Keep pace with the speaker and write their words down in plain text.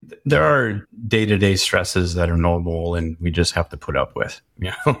there are day-to-day stresses that are normal and we just have to put up with,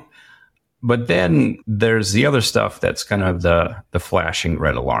 But then there's the other stuff that's kind of the flashing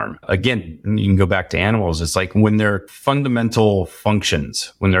red alarm. Again, you can go back to animals. It's like when their fundamental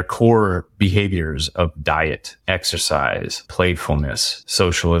functions, when their core behaviors of diet, exercise, playfulness,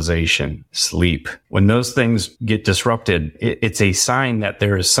 socialization, sleep, when those things get disrupted, it's a sign that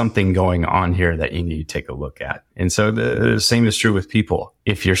there is something going on here that you need to take a look at. And so the same is true with people.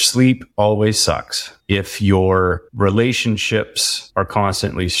 If your sleep always sucks, if your relationships are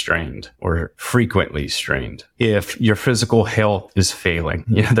constantly strained or frequently strained, if your physical health is failing,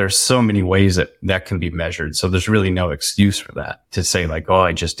 there's so many ways that can be measured. So there's really no excuse for that to say like, oh,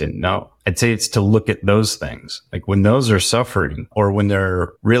 I just didn't know. I'd say it's to look at those things. Like when those are suffering or when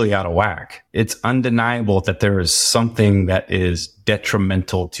they're really out of whack, it's undeniable that there is something that is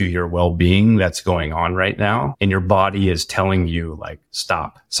detrimental to your well-being that's going on right now. And your body is telling you like,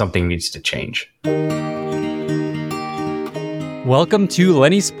 stop, something needs to change. Welcome to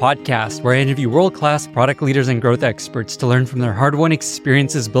Lenny's podcast, where I interview world-class product leaders and growth experts to learn from their hard-won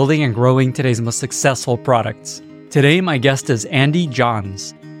experiences building and growing today's most successful products. Today, my guest is Andy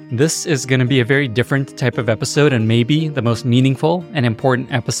Johns. This is going to be a very different type of episode and maybe the most meaningful and important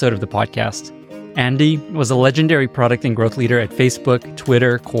episode of the podcast. Andy was a legendary product and growth leader at Facebook,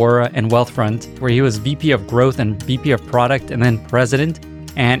 Twitter, Quora, and Wealthfront, where he was VP of Growth and VP of Product and then President,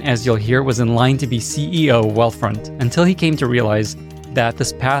 and as you'll hear, was in line to be CEO of Wealthfront until he came to realize that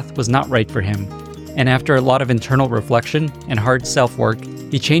this path was not right for him. And after a lot of internal reflection and hard self-work,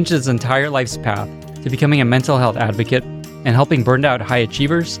 he changed his entire life's path to becoming a mental health advocate and helping burned out high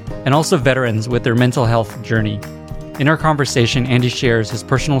achievers and also veterans with their mental health journey. In our conversation, Andy shares his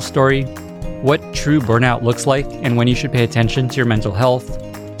personal story, what true burnout looks like and when you should pay attention to your mental health,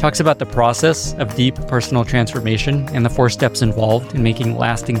 talks about the process of deep personal transformation and the 4 steps involved in making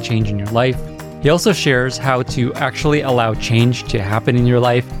lasting change in your life. He also shares how to actually allow change to happen in your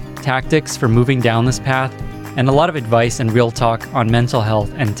life, tactics for moving down this path, and a lot of advice and real talk on mental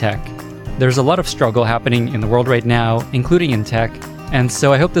health and tech. There's a lot of struggle happening in the world right now, including in tech, and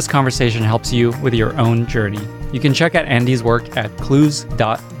so I hope this conversation helps you with your own journey. You can check out Andy's work at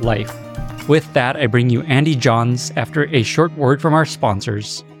clues.life. With that, I bring you Andy Johns after a short word from our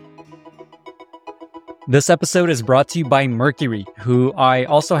sponsors. This episode is brought to you by Mercury, who I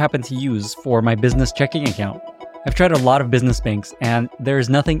also happen to use for my business checking account. I've tried a lot of business banks, and there's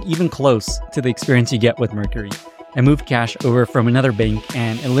nothing even close to the experience you get with Mercury. I moved cash over from another bank,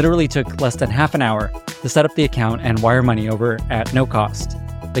 and it literally took less than half an hour to set up the account and wire money over at no cost.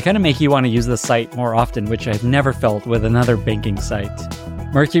 They kind of make you want to use the site more often, which I've never felt with another banking site.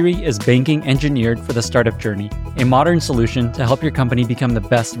 Mercury is banking engineered for the startup journey, a modern solution to help your company become the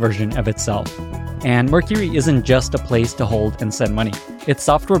best version of itself. And Mercury isn't just a place to hold and send money. It's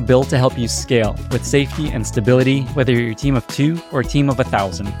software built to help you scale with safety and stability, whether you're a team of 2 or a team of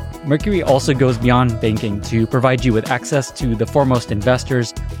 1,000. Mercury also goes beyond banking to provide you with access to the foremost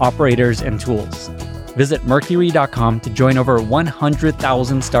investors, operators, and tools. Visit Mercury.com to join over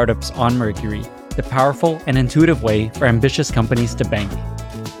 100,000 startups on Mercury, the powerful and intuitive way for ambitious companies to bank.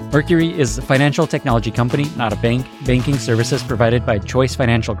 Mercury is a financial technology company, not a bank. Banking services provided by Choice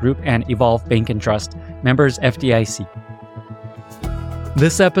Financial Group and Evolve Bank and Trust, members FDIC.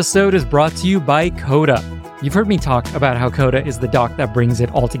 This episode is brought to you by Coda. You've heard me talk about how Coda is the doc that brings it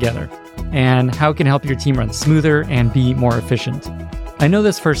all together, and how it can help your team run smoother and be more efficient. I know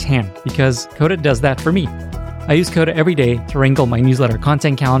this firsthand because Coda does that for me. I use Coda every day to wrangle my newsletter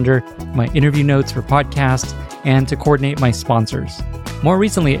content calendar, my interview notes for podcasts, and to coordinate my sponsors. More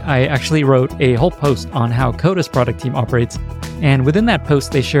recently, I actually wrote a whole post on how Coda's product team operates, and within that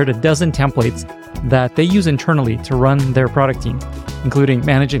post, they shared a dozen templates that they use internally to run their product team, including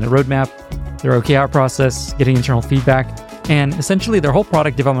managing the roadmap, their OKR process, getting internal feedback, and essentially their whole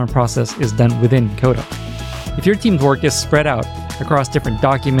product development process is done within Coda. If your team's work is spread out across different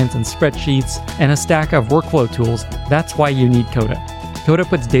documents and spreadsheets and a stack of workflow tools, that's why you need Coda. Coda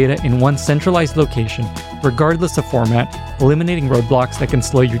puts data in one centralized location, regardless of format, eliminating roadblocks that can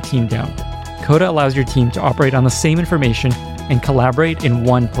slow your team down. Coda allows your team to operate on the same information and collaborate in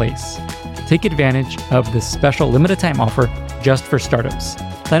one place. Take advantage of this special limited time offer just for startups.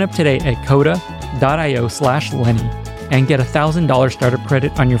 Sign up today at coda.io/Lenny and get $1,000 startup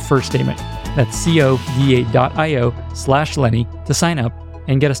credit on your first statement. That's coda.io/Lenny to sign up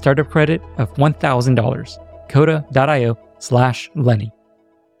and get a startup credit of $1,000. coda.io/Lenny.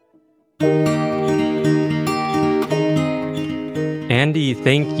 Andy,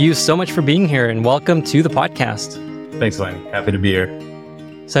 thank you so much for being here and welcome to the podcast. Thanks, Lenny. Happy to be here.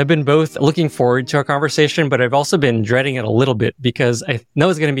 So I've been both looking forward to our conversation, but I've also been dreading it a little bit because I know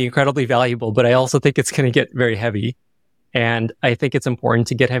it's going to be incredibly valuable, but I also think it's going to get very heavy. And I think it's important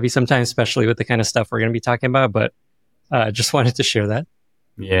to get heavy sometimes, especially with the kind of stuff we're going to be talking about. But just wanted to share that.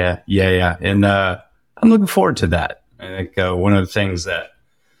 Yeah. And I'm looking forward to that. I think one of the things that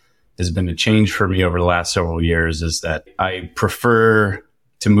has been a change for me over the last several years is that I prefer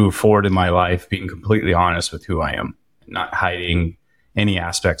to move forward in my life being completely honest with who I am, not hiding any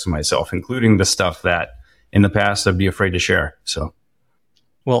aspects of myself, including the stuff that in the past I'd be afraid to share. So,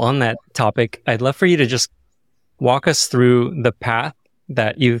 well, on that topic, I'd love for you to just walk us through the path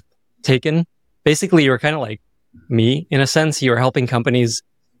that you've taken. Basically, you're kind of like me in a sense. You're helping companies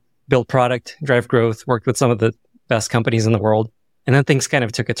build product, drive growth, worked with some of the best companies in the world. And then things kind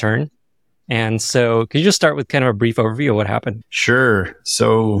of took a turn. And so could you just start with kind of a brief overview of what happened? Sure.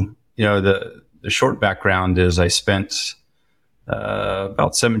 So, the short background is I spent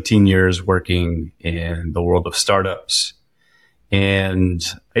about 17 years working in the world of startups. And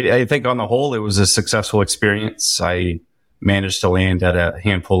I think on the whole, it was a successful experience. I managed to land at a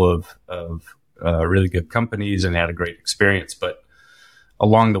handful of really good companies and had a great experience. But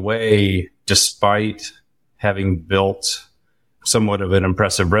along the way, despite having built somewhat of an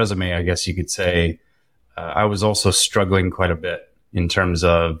impressive resume, I guess you could say, I was also struggling quite a bit in terms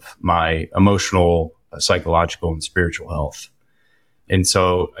of my emotional, psychological, and spiritual health. And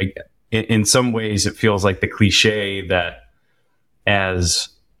so in some ways, it feels like the cliche that as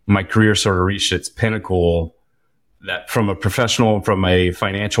my career sort of reached its pinnacle, that from a professional, from a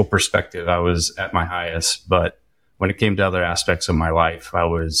financial perspective, I was at my highest. But when it came to other aspects of my life, I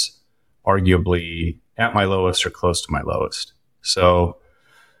was arguably at my lowest or close to my lowest. So,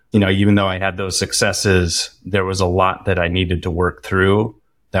 even though I had those successes, there was a lot that I needed to work through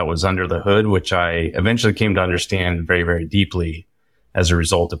that was under the hood, which I eventually came to understand very, very deeply as a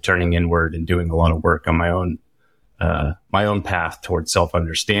result of turning inward and doing a lot of work on my own path towards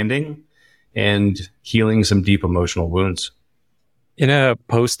self-understanding and healing some deep emotional wounds. In a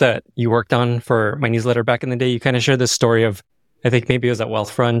post that you worked on for my newsletter back in the day, you kind of shared this story of, I think maybe it was at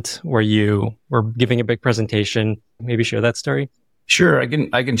Wealthfront where you were giving a big presentation. Maybe share that story. Sure, I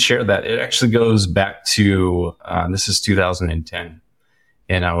can share that. It actually goes back to this is 2010,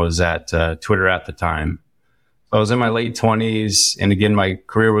 and I was at Twitter at the time. I was in my late 20s, and again, my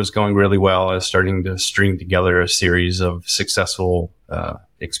career was going really well. I was starting to string together a series of successful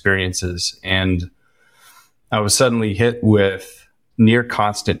experiences, and I was suddenly hit with near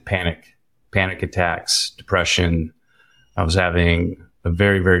constant panic attacks, depression. I was having a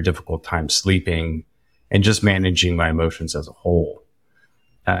very, very difficult time sleeping and just managing my emotions as a whole.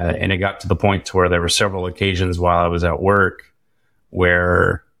 And it got to the point to where there were several occasions while I was at work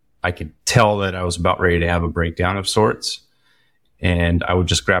where I could tell that I was about ready to have a breakdown of sorts. And I would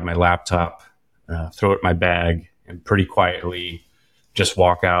just grab my laptop, throw it in my bag, and pretty quietly just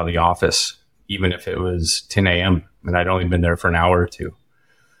walk out of the office, even if it was 10 a.m. and I'd only been there for an hour or two.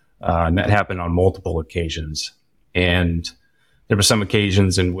 And that happened on multiple occasions. And there were some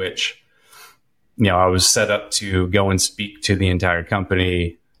occasions in which, I was set up to go and speak to the entire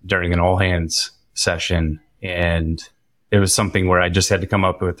company during an all hands session. And it was something where I just had to come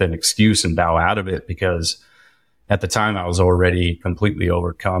up with an excuse and bow out of it because at the time I was already completely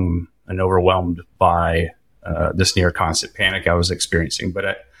overcome and overwhelmed by this near constant panic I was experiencing.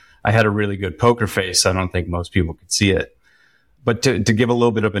 But I had a really good poker face. I don't think most people could see it. But to give a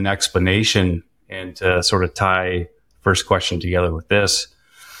little bit of an explanation and to sort of tie first question together with this,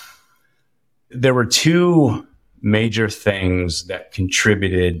 there were two major things that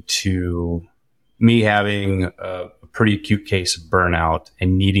contributed to me having a pretty acute case of burnout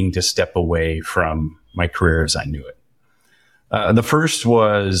and needing to step away from my career as I knew it. The first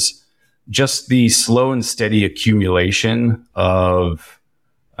was just the slow and steady accumulation of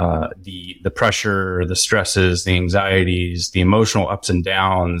the pressure, the stresses, the anxieties, the emotional ups and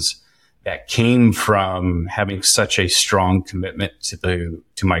downs that came from having such a strong commitment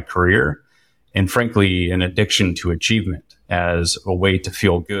to my career. And frankly, an addiction to achievement as a way to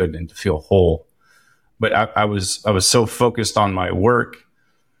feel good and to feel whole. But I was so focused on my work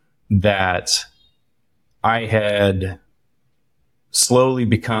that I had slowly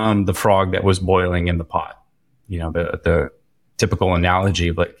become the frog that was boiling in the pot. The typical analogy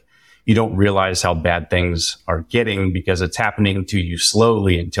of like, you don't realize how bad things are getting because it's happening to you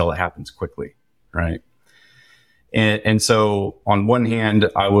slowly until it happens quickly, right? And so on one hand,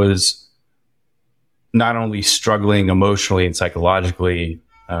 I was not only struggling emotionally and psychologically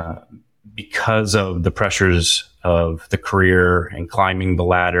because of the pressures of the career and climbing the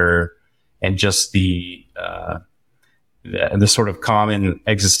ladder and just the the sort of common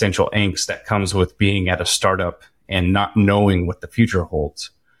existential angst that comes with being at a startup and not knowing what the future holds.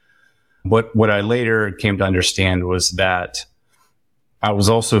 What I later came to understand was that I was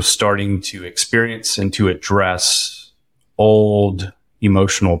also starting to experience and to address old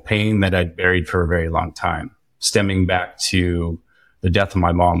emotional pain that I'd buried for a very long time, stemming back to the death of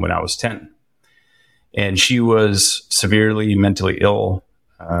my mom when I was 10. And she was severely mentally ill.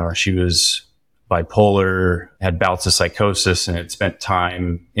 She was bipolar, had bouts of psychosis, and had spent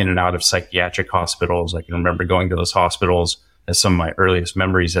time in and out of psychiatric hospitals. I can remember going to those hospitals as some of my earliest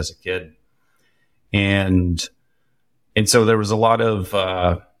memories as a kid. And so there was a lot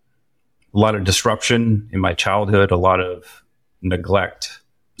of disruption in my childhood, a lot of neglect,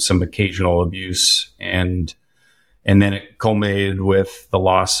 some occasional abuse, and then it culminated with the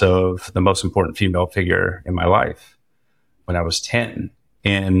loss of the most important female figure in my life when I was 10.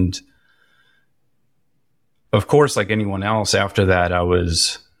 And of course, like anyone else, after that, I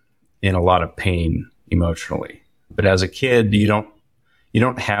was in a lot of pain emotionally. But as a kid, you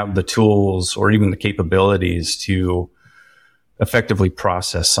don't have the tools or even the capabilities to effectively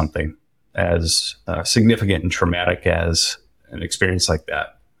process something as significant and traumatic as an experience like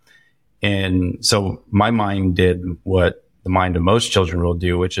that. And so my mind did what the mind of most children will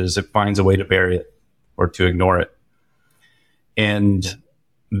do, which is it finds a way to bury it or to ignore it. And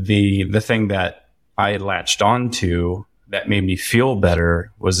the thing that I latched onto that made me feel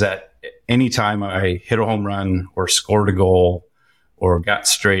better was that anytime I hit a home run or scored a goal or got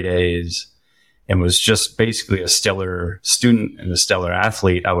straight A's and was just basically a stellar student and a stellar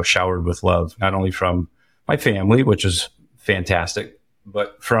athlete, I was showered with love, not only from my family, which is fantastic,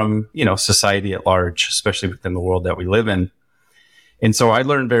 but from, society at large, especially within the world that we live in. And so I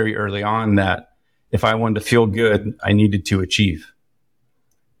learned very early on that if I wanted to feel good, I needed to achieve.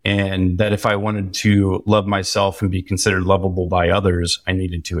 And that if I wanted to love myself and be considered lovable by others, I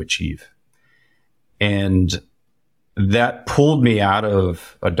needed to achieve. And that pulled me out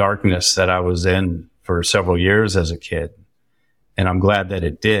of a darkness that I was in for several years as a kid. And I'm glad that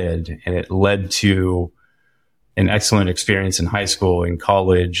it did. And it led to an excellent experience in high school, in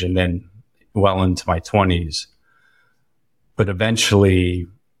college, and then well into my 20s. But eventually,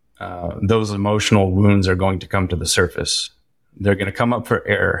 those emotional wounds are going to come to the surface. They're going to come up for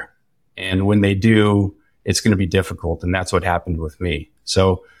air. And when they do, it's going to be difficult. And that's what happened with me.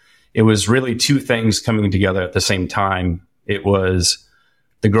 So it was really two things coming together at the same time. It was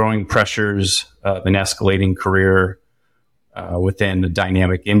the growing pressures of an escalating career within the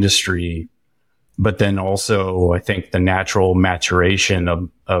dynamic industry, but then also I think the natural maturation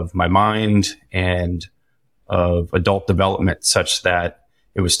of my mind and of adult development such that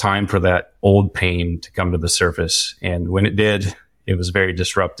it was time for that old pain to come to the surface. And when it did, it was very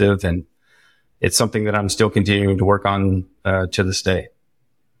disruptive. And it's something that I'm still continuing to work on to this day.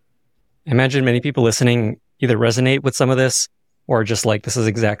 I imagine many people listening either resonate with some of this or just like, this is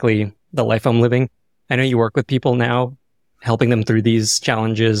exactly the life I'm living. I know you work with people now, helping them through these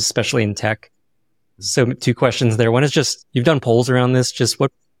challenges, especially in tech. So 2 questions there. One is just, you've done polls around this. Just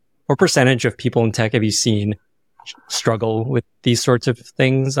what percentage of people in tech have you seen struggle with these sorts of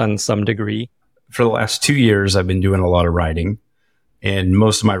things on some degree? For the last 2 years, I've been doing a lot of writing, and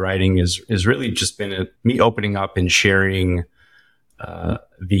most of my writing is really just been me opening up and sharing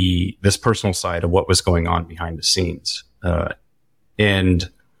this personal side of what was going on behind the scenes. And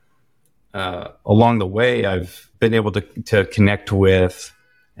along the way, I've been able to connect with,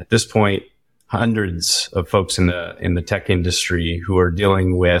 at this point, hundreds of folks in the tech industry who are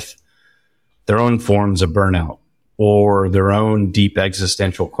dealing with their own forms of burnout or their own deep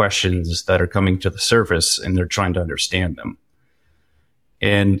existential questions that are coming to the surface, and they're trying to understand them.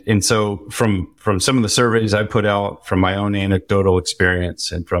 And so from some of the surveys I put out, from my own anecdotal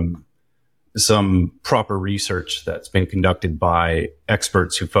experience, and from some proper research that's been conducted by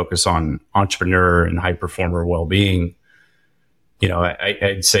experts who focus on entrepreneur and high performer well-being,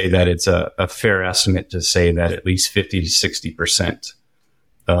 I'd say that it's a fair estimate to say that at least 50 to 60%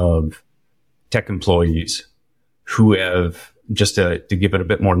 of tech employees who have, just to give it a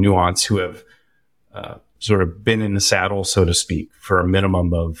bit more nuance, who have sort of been in the saddle, so to speak, for a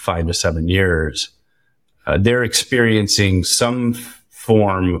minimum of 5 to 7 years, they're experiencing some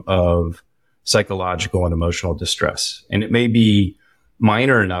form of psychological and emotional distress. And it may be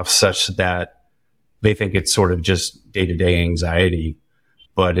minor enough such that they think it's sort of just day-to-day anxiety,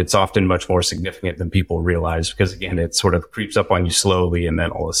 but it's often much more significant than people realize because, again, it sort of creeps up on you slowly and then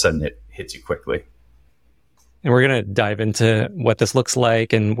all of a sudden it hits you quickly. And we're going to dive into what this looks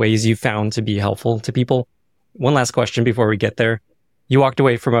like and ways you found to be helpful to people. One last question before we get there. You walked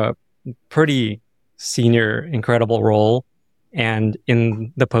away from a pretty senior, incredible role. And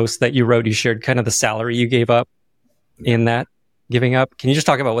in the post that you wrote, you shared kind of the salary you gave up in that giving up. Can you just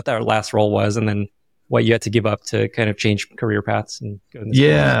talk about what that last role was and then what you had to give up to kind of change career paths and go in this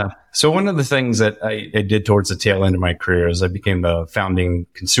direction? So one of the things that I did towards the tail end of my career is I became a founding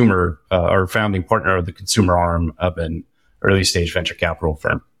consumer or founding partner of the consumer arm of an early stage venture capital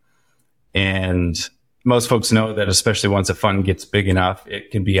firm. And most folks know that especially once a fund gets big enough,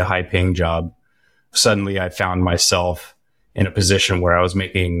 it can be a high paying job. Suddenly I found myself in a position where I was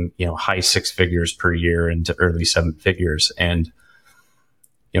making, high six figures per year into early seven figures. And,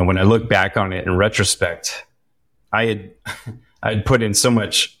 when I look back on it in retrospect, I had put in so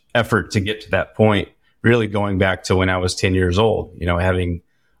much effort to get to that point, really going back to when I was 10 years old, having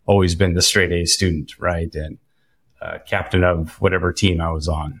always been the straight A student, right? And captain of whatever team I was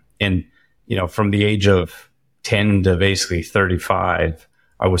on. And, from the age of 10 to basically 35,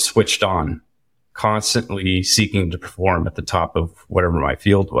 I was switched on, constantly seeking to perform at the top of whatever my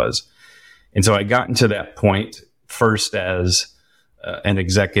field was. And so I got into that point first as an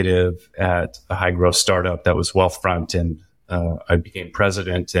executive at a high growth startup that was Wealthfront. And I became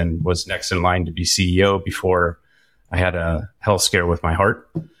president and was next in line to be CEO before I had a health scare with my heart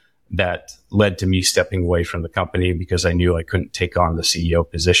that led to me stepping away from the company because I knew I couldn't take on the CEO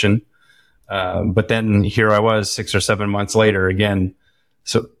position. But then here I was 6 or 7 months later again.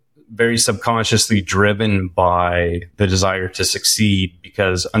 So very subconsciously driven by the desire to succeed,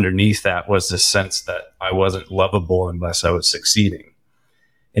 because underneath that was this sense that I wasn't lovable unless I was succeeding.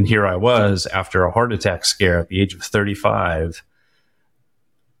 And here I was after a heart attack scare at the age of 35,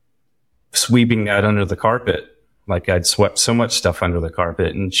 sweeping that under the carpet. Like I'd swept so much stuff under the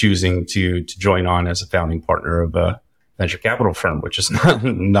carpet and choosing to join on as a founding partner of a venture capital firm, which is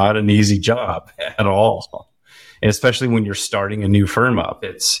not an easy job at all. And especially when you're starting a new firm up,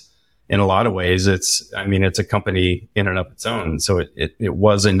 it's, in a lot of ways, it's a company in and of its own. So it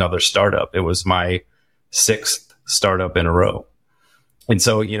was another startup. It was my 6th startup in a row. And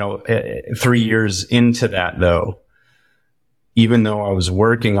so, 3 years into that though, even though I was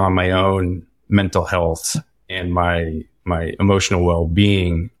working on my own mental health and my emotional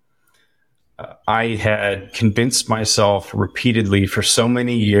well-being, I had convinced myself repeatedly for so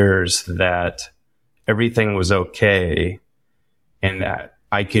many years that everything was okay and that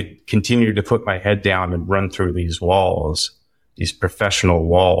I could continue to put my head down and run through these walls, these professional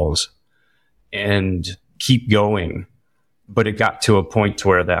walls, and keep going. But it got to a point to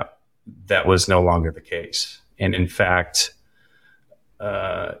where that was no longer the case. And in fact,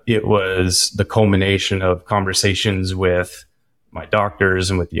 it was the culmination of conversations with my doctors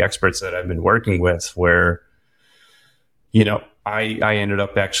and with the experts that I've been working with where, I ended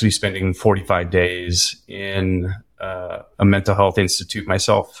up actually spending 45 days in a mental health institute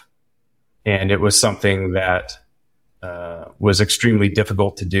myself. And it was something that was extremely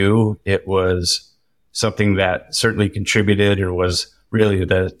difficult to do. It was something that certainly contributed or was really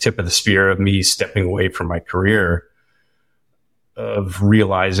the tip of the spear of me stepping away from my career, of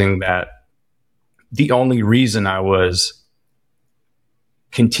realizing that the only reason I was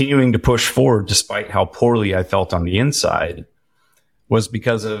continuing to push forward despite how poorly I felt on the inside was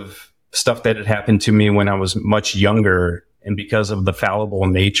because of stuff that had happened to me when I was much younger, and because of the fallible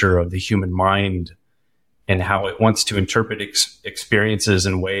nature of the human mind and how it wants to interpret experiences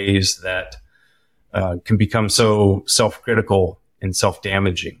in ways that can become so self-critical and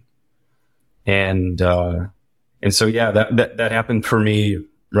self-damaging. And so, yeah, that happened for me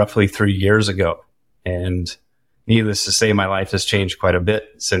roughly 3 years ago. And needless to say, my life has changed quite a bit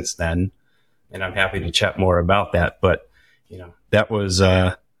since then. And I'm happy to chat more about that. But, that was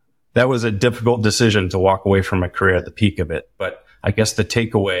a difficult decision to walk away from my career at the peak of it. But I guess the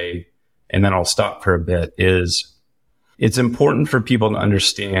takeaway, and then I'll stop for a bit, is it's important for people to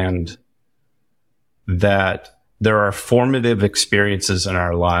understand that there are formative experiences in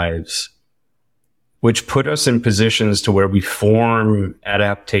our lives which put us in positions to where we form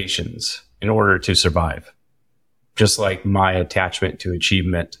adaptations in order to survive. Just like my attachment to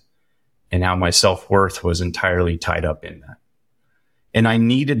achievement and how my self-worth was entirely tied up in that. And I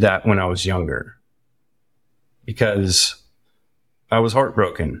needed that when I was younger because I was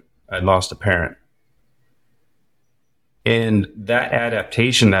heartbroken. I'd lost a parent. And that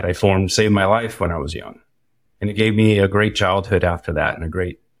adaptation that I formed saved my life when I was young. And it gave me a great childhood after that and a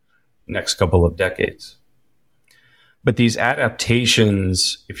great next couple of decades. But these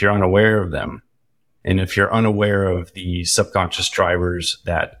adaptations, if you're unaware of them, and if you're unaware of the subconscious drivers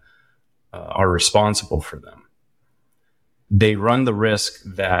that are responsible for them, they run the risk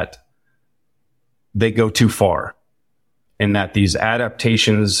that they go too far, and that these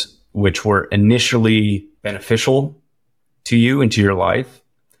adaptations which were initially beneficial to you and to your life,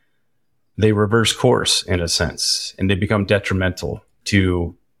 they reverse course in a sense, and they become detrimental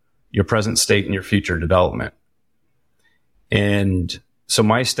to your present state and your future development. And so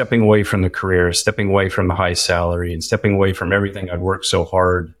my stepping away from the career, stepping away from the high salary, and stepping away from everything I'd worked so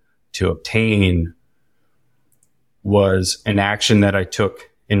hard to obtain was an action that I took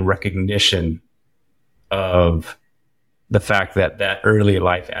in recognition of the fact that that early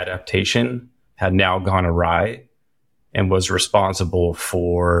life adaptation had now gone awry and was responsible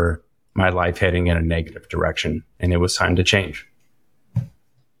for my life heading in a negative direction. And it was time to change.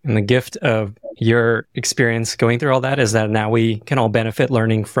 And the gift of your experience going through all that is that now we can all benefit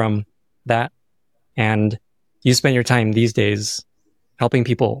learning from that. And you spend your time these days helping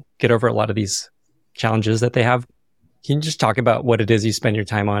people get over a lot of these challenges that they have. Can you just talk about what it is you spend your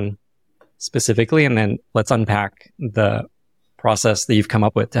time on specifically? And then let's unpack the process that you've come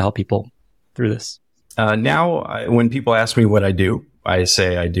up with to help people through this. When people ask me what I do, I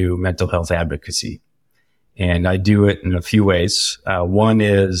say I do mental health advocacy. And I do it in a few ways. One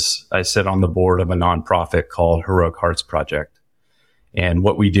is I sit on the board of a nonprofit called Heroic Hearts Project. And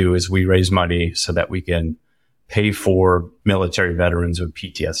what we do is we raise money so that we can pay for military veterans with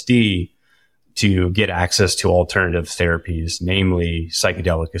PTSD to get access to alternative therapies, namely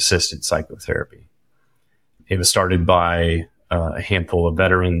psychedelic assisted psychotherapy. It was started by a handful of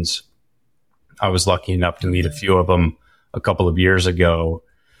veterans. I was lucky enough to meet a few of them a couple of years ago.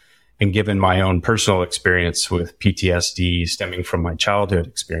 And given my own personal experience with PTSD stemming from my childhood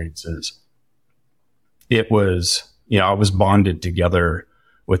experiences, it was, I was bonded together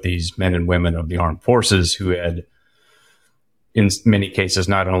with these men and women of the armed forces who had, in many cases,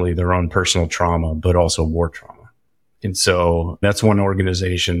 not only their own personal trauma, but also war trauma. And so that's one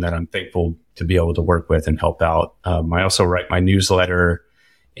organization that I'm thankful to be able to work with and help out. I also write my newsletter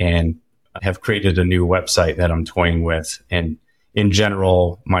and have created a new website that I'm toying with. And in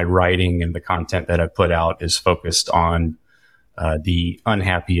general, my writing and the content that I put out is focused on the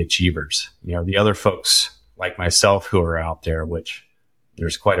unhappy achievers. The other folks like myself who are out there, which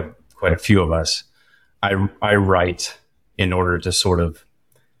there's quite a few of us. I write in order to sort of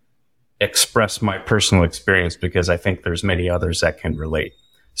express my personal experience because I think there's many others that can relate.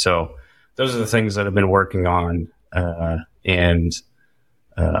 So those are the things that I've been working on, and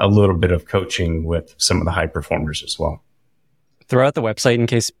a little bit of coaching with some of the high performers as well. Throw out the website in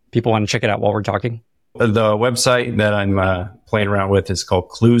case people want to check it out while we're talking. The website that I'm playing around with is called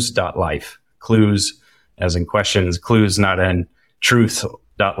clues.life. Clues as in questions, clues not in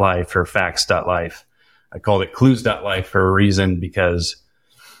truth.life or facts.life. I called it clues.life for a reason, because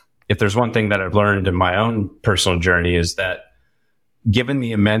if there's one thing that I've learned in my own personal journey is that given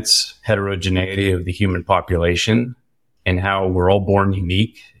the immense heterogeneity of the human population and how we're all born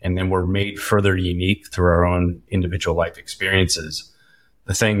unique and then we're made further unique through our own individual life experiences,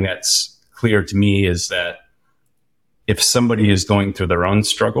 the thing that's clear to me is that if somebody is going through their own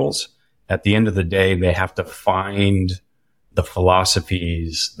struggles, at the end of the day, they have to find the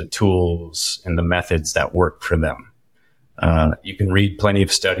philosophies, the tools, and the methods that work for them. You can read plenty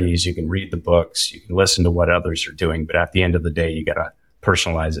of studies, you can read the books, you can listen to what others are doing, but at the end of the day, you got to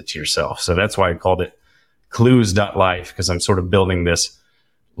personalize it to yourself. So that's why I called it clues.life, because I'm sort of building this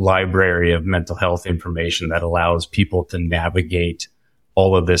library of mental health information that allows people to navigate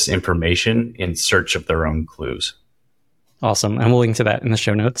all of this information in search of their own clues. Awesome. I'm link to that in the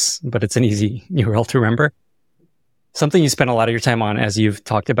show notes, but it's an easy URL to remember. Something you spend a lot of your time on, as you've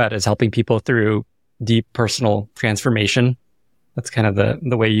talked about, is helping people through deep personal transformation. That's kind of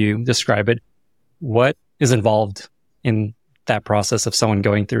the way you describe it. What is involved in that process of someone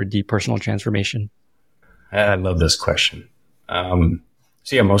going through a deep personal transformation? I love this question.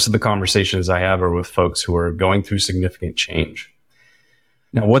 Most of the conversations I have are with folks who are going through significant change.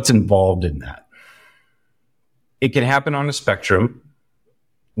 Now, what's involved in that? It can happen on a spectrum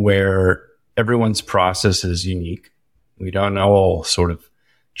where everyone's process is unique. We don't all sort of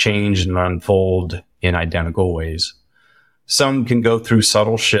change and unfold in identical ways. Some can go through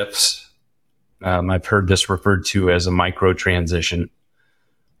subtle shifts. I've heard this referred to as a micro transition,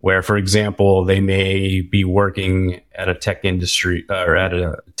 where, for example, they may be working at a tech industry or at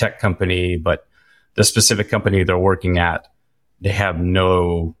a tech company, but the specific company they're working at, they have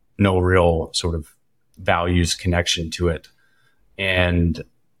no real sort of values connection to it. And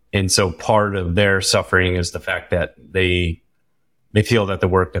so part of their suffering is the fact that they feel that the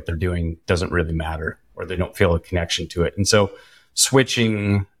work that they're doing doesn't really matter, or they don't feel a connection to it. And so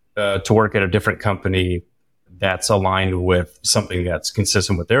switching to work at a different company that's aligned with something that's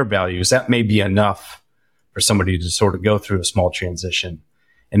consistent with their values, that may be enough for somebody to sort of go through a small transition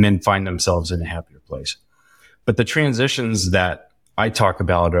and then find themselves in a happier place. But the transitions that I talk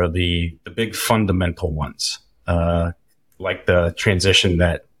about are the big fundamental ones, like the transition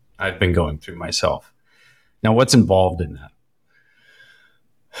that I've been going through myself. Now, what's involved in that?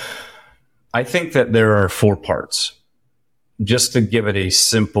 I think that there are 4 parts, just to give it a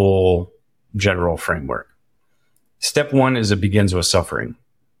simple general framework. Step 1 is it begins with suffering.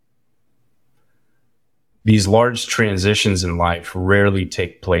 These large transitions in life rarely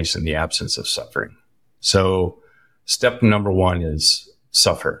take place in the absence of suffering. So step number 1 is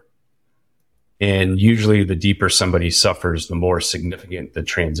suffer. And usually the deeper somebody suffers, the more significant the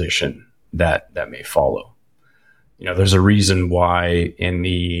transition that may follow. You know, there's a reason why in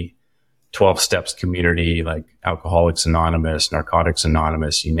the 12 steps community, like Alcoholics Anonymous, Narcotics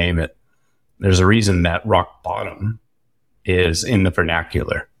Anonymous, you name it, there's a reason that rock bottom is in the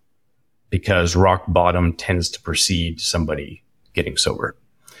vernacular, because rock bottom tends to precede somebody getting sober.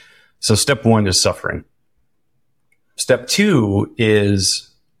 So step 1 is suffering. Step 2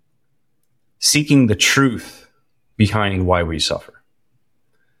 is seeking the truth behind why we suffer.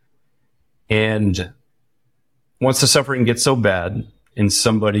 And once the suffering gets so bad, and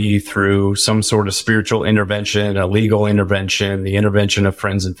somebody through some sort of spiritual intervention, a legal intervention, the intervention of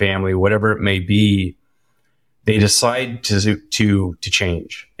friends and family, whatever it may be, they decide to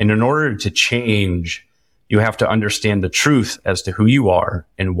change. And in order to change, you have to understand the truth as to who you are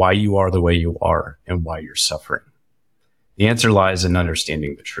and why you are the way you are and why you're suffering. The answer lies in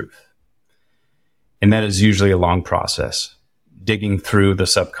understanding the truth. And that is usually a long process, digging through the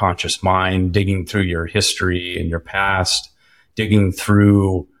subconscious mind, digging through your history and your past, digging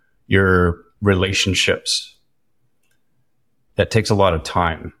through your relationships. That takes a lot of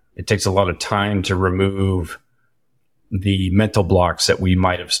time. It takes a lot of time to remove the mental blocks that we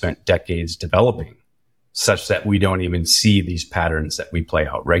might have spent decades developing, such that we don't even see these patterns that we play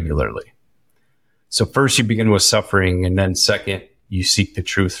out regularly. So first you begin with suffering, and then second, you seek the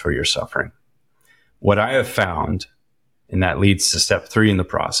truth for your suffering. What I have found, and that leads to step 3 in the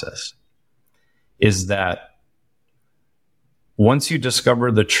process, is that once you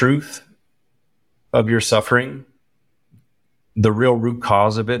discover the truth of your suffering, the real root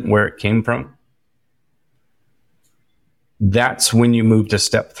cause of it and where it came from, that's when you move to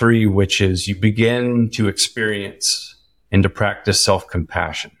step 3, which is you begin to experience and to practice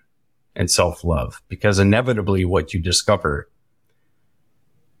self-compassion and self-love. Because inevitably what you discover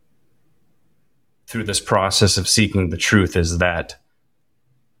through this process of seeking the truth is that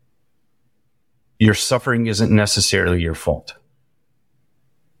your suffering isn't necessarily your fault.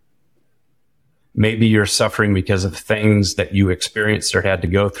 Maybe you're suffering because of things that you experienced or had to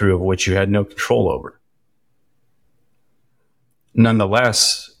go through of which you had no control over.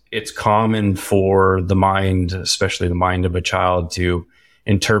 Nonetheless, it's common for the mind, especially the mind of a child, to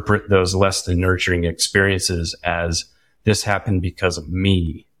interpret those less than nurturing experiences as this happened because of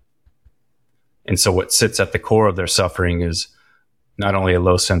me. And so what sits at the core of their suffering is not only a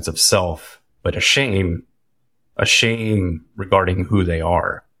low sense of self, but a shame regarding who they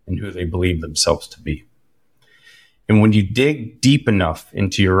are and who they believe themselves to be. And when you dig deep enough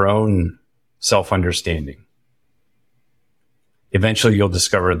into your own self-understanding, eventually you'll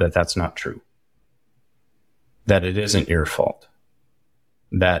discover that that's not true, that it isn't your fault,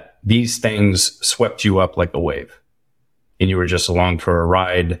 that these things swept you up like a wave and you were just along for a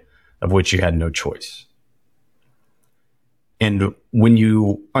ride of which you had no choice. And when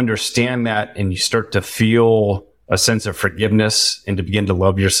you understand that and you start to feel a sense of forgiveness and to begin to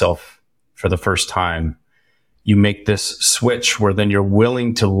love yourself for the first time, you make this switch where then you're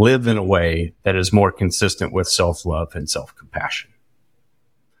willing to live in a way that is more consistent with self-love and self-compassion.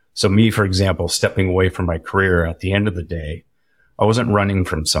 So me, for example, stepping away from my career at the end of the day, I wasn't running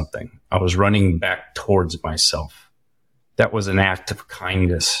from something. I was running back towards myself. That was an act of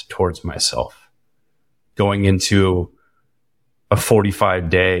kindness towards myself. Going into a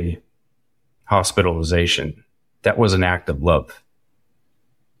 45-day hospitalization, that was an act of love.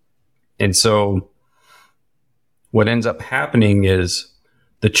 And so what ends up happening is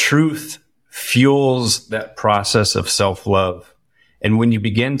the truth fuels that process of self-love. And when you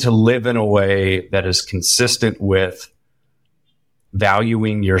begin to live in a way that is consistent with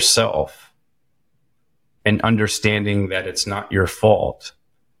valuing yourself and understanding that it's not your fault,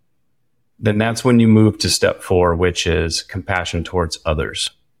 then that's when you move to step 4, which is compassion towards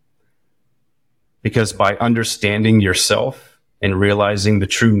others. Because by understanding yourself and realizing the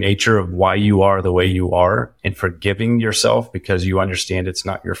true nature of why you are the way you are and forgiving yourself because you understand it's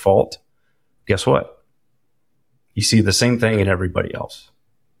not your fault, guess what? You see the same thing in everybody else.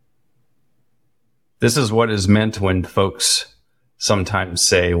 This is what is meant when folks sometimes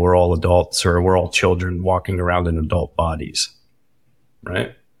say we're all adults or we're all children walking around in adult bodies,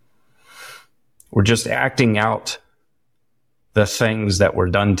 right? We're just acting out the things that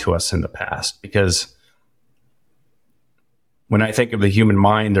were done to us in the past. Because when I think of the human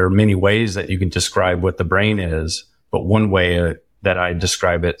mind, there are many ways that you can describe what the brain is, but one way that I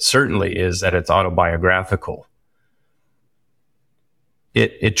describe it certainly is that it's autobiographical.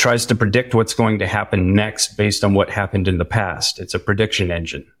 It tries to predict what's going to happen next based on what happened in the past. It's a prediction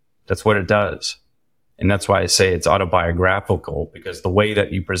engine. That's what it does. And that's why I say it's autobiographical, because the way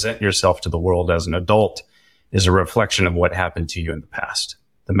that you present yourself to the world as an adult is a reflection of what happened to you in the past.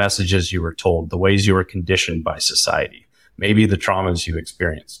 The messages you were told, the ways you were conditioned by society, maybe the traumas you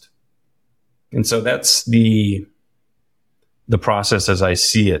experienced. And so that's the process as I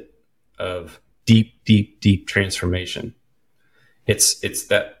see it of deep transformation. It's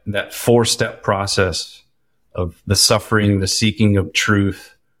that 4-step process of the suffering, the seeking of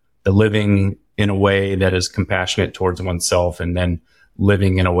truth, the living in a way that is compassionate towards oneself, and then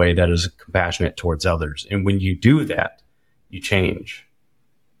living in a way that is compassionate towards others. And when you do that, you change.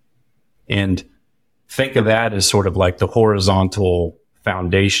 And think of that as sort of like the horizontal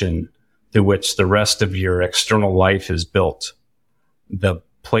foundation through which the rest of your external life is built. The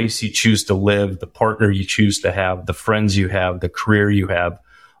place you choose to live, the partner you choose to have, the friends you have, the career you have,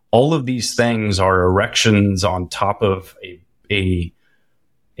 all of these things are erections on top of a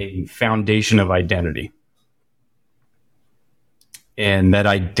foundation of identity. And that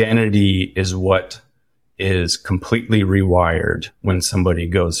identity is what is completely rewired when somebody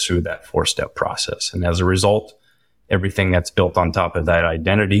goes through that 4-step process. And as a result, everything that's built on top of that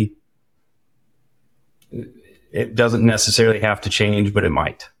identity, it doesn't necessarily have to change, but it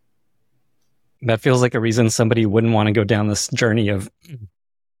might. That feels like a reason somebody wouldn't want to go down this journey of,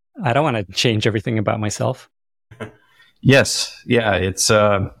 I don't want to change everything about myself. Yes. Yeah. It's,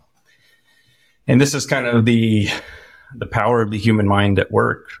 and this is kind of the power of the human mind at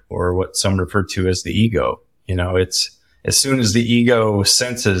work, or what some refer to as the ego. You know, it's as soon as the ego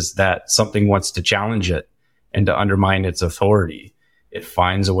senses that something wants to challenge it and to undermine its authority, it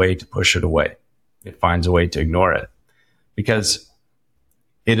finds a way to push it away. It finds a way to ignore it, because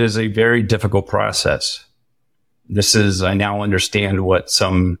it is a very difficult process. I now understand what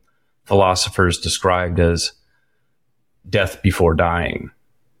some philosophers described as death before dying.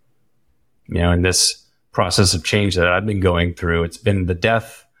 You know, in this process of change that I've been going through, it's been the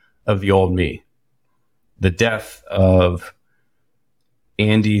death of the old me, the death of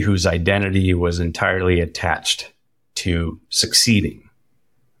Andy, whose identity was entirely attached to succeeding.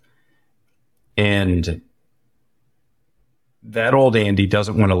 And that old Andy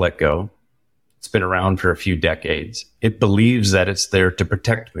doesn't want to let go. It's been around for a few decades. It believes that it's there to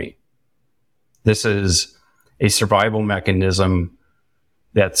protect me. This is a survival mechanism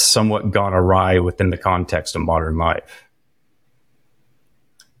that's somewhat gone awry within the context of modern life.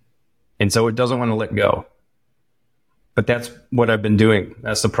 And so it doesn't want to let go. But that's what I've been doing.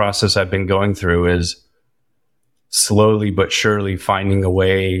 That's the process I've been going through, is slowly but surely finding a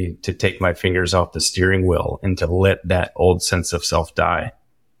way to take my fingers off the steering wheel and to let that old sense of self die.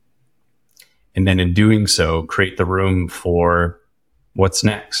 And then in doing so, create the room for what's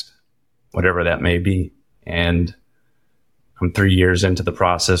next, whatever that may be. And I'm 3 years into the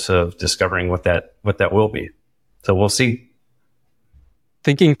process of discovering what that will be. So we'll see.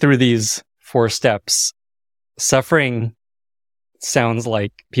 Thinking through these 4 steps, suffering sounds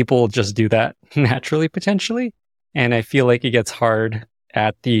like people just do that naturally, potentially. And I feel like it gets hard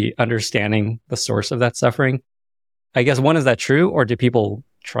at the understanding the source of that suffering. I guess, one, is that true? Or do people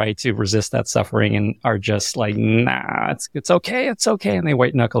try to resist that suffering and are just like, nah, it's okay. And they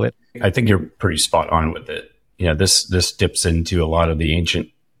white knuckle it? I think you're pretty spot on with it. You know, this dips into a lot of the ancient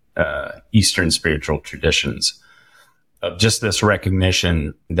Eastern spiritual traditions of just this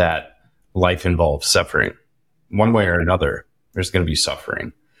recognition that life involves suffering. One way or another, there's going to be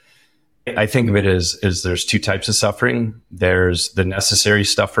suffering. I think of it as there's 2 types of suffering. There's the necessary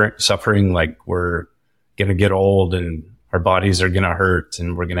suffering, like we're going to get old and our bodies are going to hurt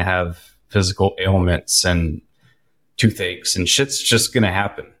and we're going to have physical ailments and toothaches and shit's just going to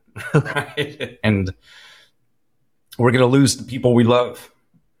happen, right? And we're going to lose the people we love,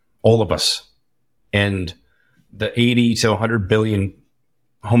 all of us. And the 80 to 100 billion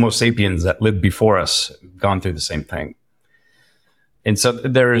Homo sapiens that lived before us have gone through the same thing. And so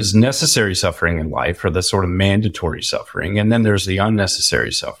there is necessary suffering in life, or the sort of mandatory suffering. And then there's the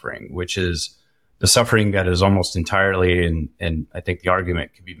unnecessary suffering, which is the suffering that is almost entirely, and I think the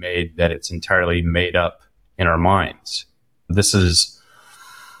argument can be made that it's entirely made up in our minds. This is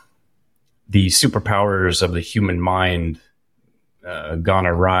the superpowers of the human mind gone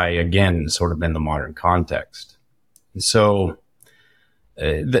awry again, sort of in the modern context. And so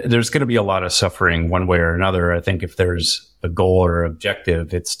there's going to be a lot of suffering one way or another. I think if there's a goal or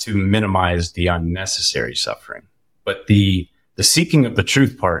objective, it's to minimize the unnecessary suffering. But the seeking of the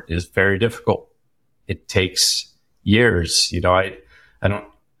truth part is very difficult. It takes years. I don't,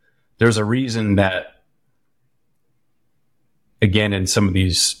 there's a reason that, again, in some of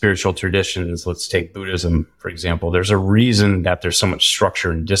these spiritual traditions, let's take Buddhism, for example, there's a reason that there's so much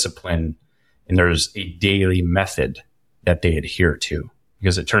structure and discipline, and there's a daily method that they adhere to,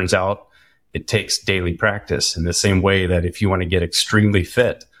 because it turns out it takes daily practice in the same way that if you want to get extremely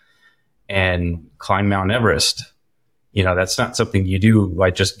fit and climb Mount Everest, that's not something you do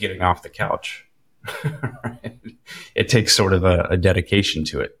by just getting off the couch. Right? It takes sort of a dedication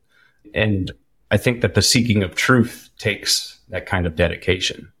to it. And I think that the seeking of truth takes that kind of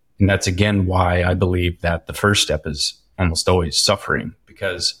dedication. And that's again why I believe that the first step is almost always suffering,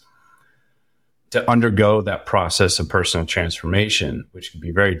 because to undergo that process of personal transformation, which can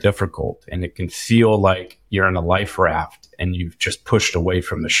be very difficult, and it can feel like you're in a life raft and you've just pushed away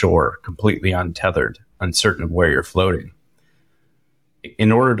from the shore, completely untethered, uncertain of where you're floating.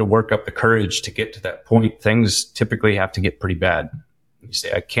 In order to work up the courage to get to that point, things typically have to get pretty bad. You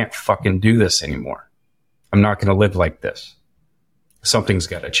say, I can't fucking do this anymore. I'm not going to live like this. Something's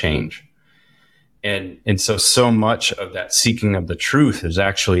got to change. And so much of that seeking of the truth is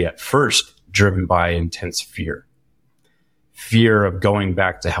actually at first driven by intense fear of going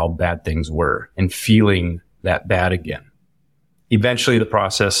back to how bad things were and feeling that bad again. Eventually the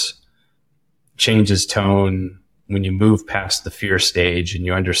process changes tone when you move past the fear stage and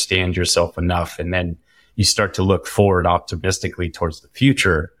you understand yourself enough, and then you start to look forward optimistically towards the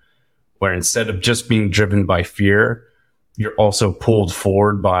future, where instead of just being driven by fear, you're also pulled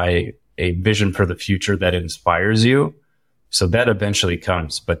forward by a vision for the future that inspires you. So that eventually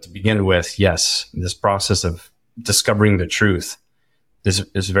comes. But to begin with, yes, this process of discovering the truth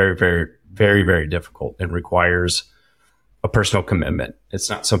is very, very, very, very difficult and requires a personal commitment. It's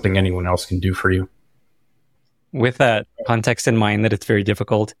not something anyone else can do for you. With that context in mind, that it's very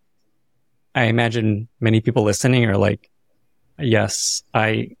difficult, I imagine many people listening are like, yes,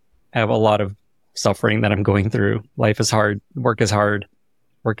 I have a lot of suffering that I'm going through. Life is hard. Work is hard.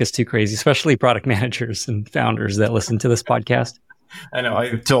 Work is too crazy, especially product managers and founders that listen to this podcast. I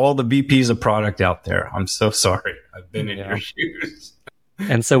know. To all the VPs of product out there, I'm so sorry. I've been in your shoes.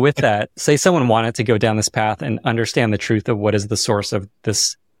 And so with that, say someone wanted to go down this path and understand the truth of what is the source of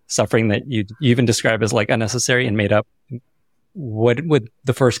this suffering that you even describe as like unnecessary and made up. What would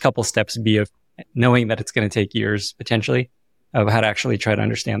the first couple steps be of knowing that it's going to take years potentially of how to actually try to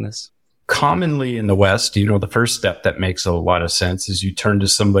understand this? Commonly in the West, the first step that makes a lot of sense is you turn to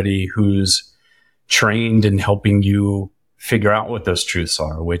somebody who's trained in helping you figure out what those truths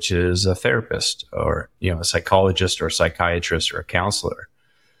are, which is a therapist or, a psychologist or a psychiatrist or a counselor.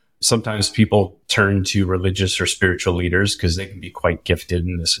 Sometimes people turn to religious or spiritual leaders because they can be quite gifted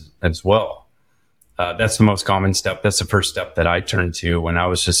in this as well. That's the most common step. That's the first step that I turned to when I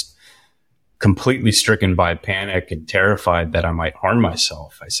was just completely stricken by panic and terrified that I might harm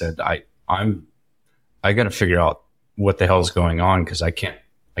myself. I said, I got to figure out what the hell is going on, because I can't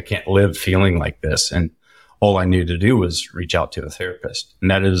live feeling like this. And all I knew to do was reach out to a therapist. And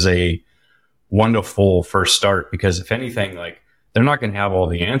that is a wonderful first start, because if anything, like, they're not going to have all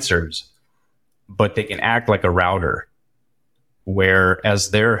the answers, but they can act like a router, where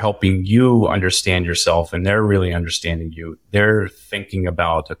as they're helping you understand yourself and they're really understanding you, they're thinking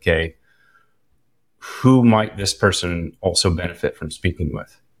about, okay, who might this person also benefit from speaking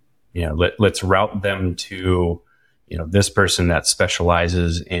with? Let's route them to, this person that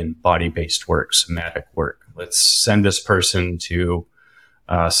specializes in body-based work, somatic work. Let's send this person to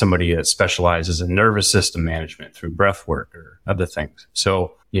somebody that specializes in nervous system management through breath work or other things.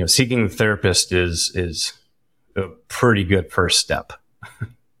 So, seeking a therapist is a pretty good first step.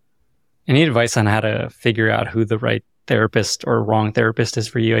 Any advice on how to figure out who the right therapist or wrong therapist is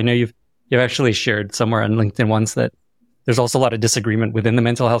for you? I know you've actually shared somewhere on LinkedIn once that there's also a lot of disagreement within the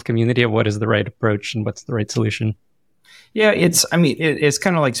mental health community of what is the right approach and what's the right solution. Yeah, it's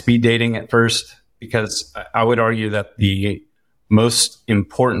kind of like speed dating at first, because I would argue that the most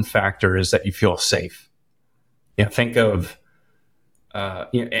important factor is that you feel safe. Think of,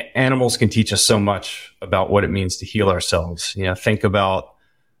 animals can teach us so much about what it means to heal ourselves. Think about,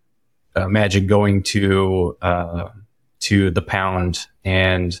 imagine going to the pound,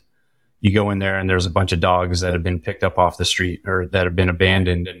 and you go in there and there's a bunch of dogs that have been picked up off the street or that have been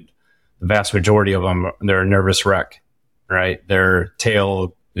abandoned. And the vast majority of them, they're a nervous wreck, right? Their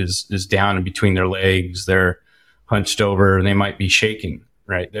tail is down in between their legs. They're hunched over and they might be shaking,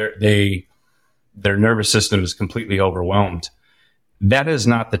 right? Their nervous system is completely overwhelmed. That is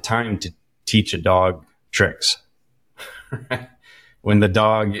not the time to teach a dog tricks. When the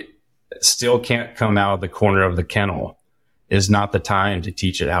dog still can't come out of the corner of the kennel is not the time to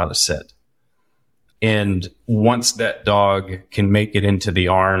teach it how to sit. And once that dog can make it into the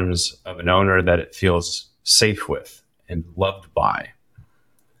arms of an owner that it feels safe with and loved by,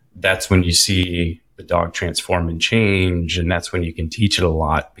 that's when you see the dog transform and change. And that's when you can teach it a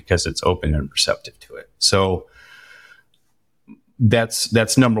lot because it's open and receptive to it. So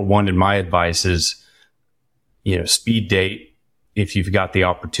that's number one in my advice is, speed date if you've got the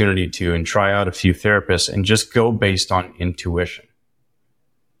opportunity to, and try out a few therapists and just go based on intuition.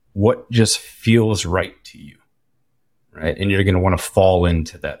 What just feels right to you, right? And you're going to want to fall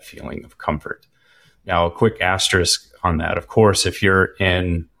into that feeling of comfort. Now, a quick asterisk on that. Of course, if you're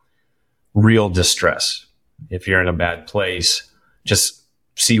in real distress, if you're in a bad place, just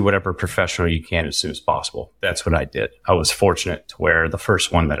see whatever professional you can as soon as possible. That's what I did. I was fortunate to where the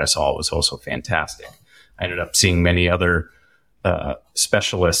first one that I saw was also fantastic. I ended up seeing many other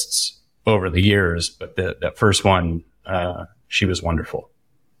specialists over the years, but that first one, she was wonderful.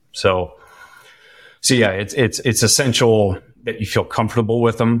 So yeah, it's essential that you feel comfortable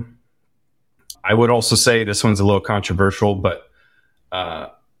with them. I would also say this one's a little controversial, but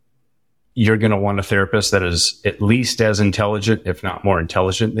you're going to want a therapist that is at least as intelligent, if not more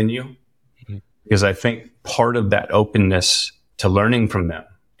intelligent than you. Mm-hmm. Because I think part of that openness to learning from them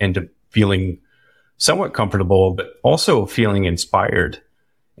and to feeling somewhat comfortable, but also feeling inspired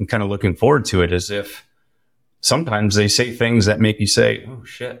and kind of looking forward to it, as if sometimes they say things that make you say, oh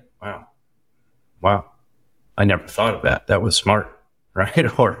shit, wow, I never thought of that. That was smart,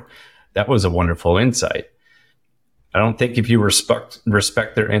 right? Or that was a wonderful insight. I don't think if you respect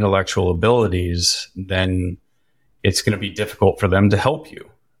their intellectual abilities, then it's going to be difficult for them to help you.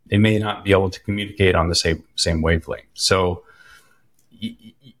 They may not be able to communicate on the same wavelength. So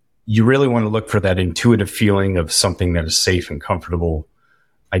you really want to look for that intuitive feeling of something that is safe and comfortable.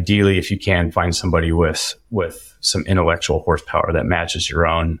 Ideally, if you can, find somebody with some intellectual horsepower that matches your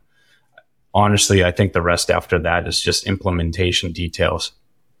own. Honestly, I think the rest after that is just implementation details.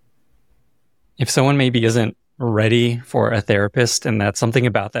 If someone maybe isn't ready for a therapist and that something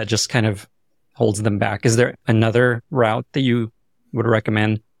about that just kind of holds them back, is there another route that you would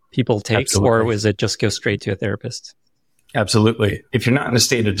recommend people take? Absolutely. Or is it just go straight to a therapist? Absolutely. If you're not in a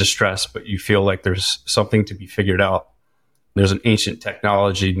state of distress, but you feel like there's something to be figured out, there's an ancient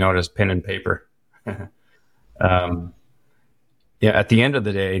technology known as pen and paper. At the end of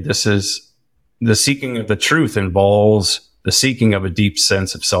the day, this is the seeking of the truth involves the seeking of a deep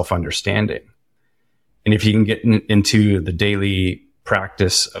sense of self-understanding. And if you can get into the daily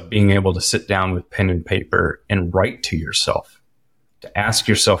practice of being able to sit down with pen and paper and write to yourself, to ask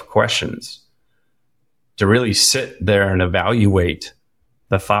yourself questions, to really sit there and evaluate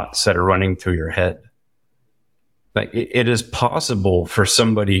the thoughts that are running through your head. Like it is possible for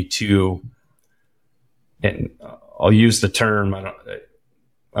somebody to, and I'll use the term,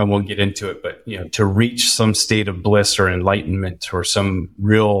 I won't get into it, but to reach some state of bliss or enlightenment or some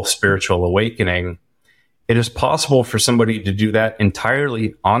real spiritual awakening. It is possible for somebody to do that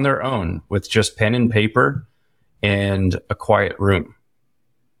entirely on their own with just pen and paper and a quiet room.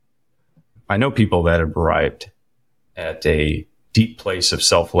 I know people that have arrived at a deep place of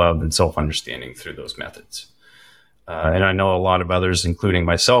self-love and self-understanding through those methods. And I know a lot of others, including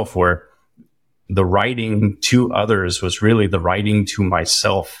myself, where the writing to others was really the writing to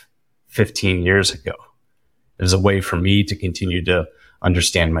myself 15 years ago. It was a way for me to continue to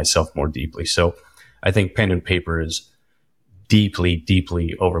understand myself more deeply. So I think pen and paper is deeply,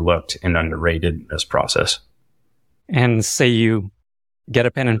 deeply overlooked and underrated in this process. And say you get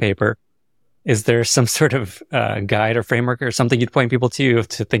a pen and paper, is there some sort of guide or framework or something you'd point people to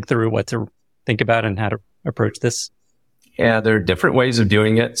think through what to think about and how to approach this? Yeah, there are different ways of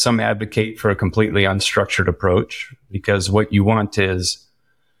doing it. Some advocate for a completely unstructured approach because what you want is,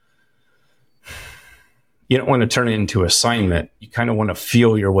 you don't want to turn it into assignment. You kind of want to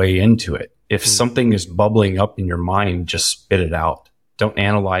feel your way into it. If something is bubbling up in your mind, just spit it out. Don't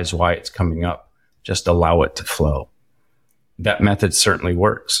analyze why it's coming up. Just allow it to flow. That method certainly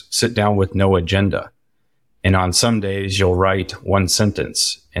works. Sit down with no agenda. And on some days, you'll write one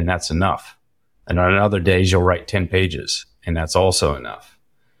sentence, and that's enough. And on other days, you'll write 10 pages, and that's also enough.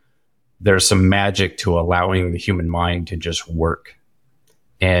 There's some magic to allowing the human mind to just work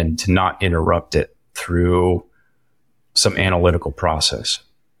and to not interrupt it through some analytical process.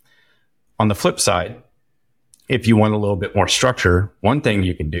 On the flip side, if you want a little bit more structure, one thing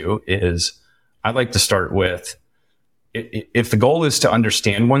you can do is I like to start with if the goal is to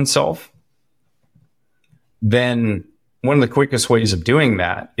understand oneself, then one of the quickest ways of doing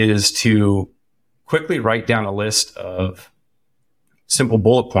that is to quickly write down a list of simple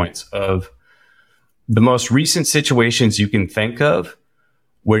bullet points of the most recent situations you can think of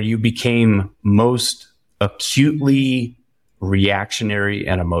where you became most acutely reactionary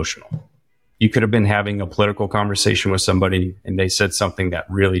and emotional. You could have been having a political conversation with somebody and they said something that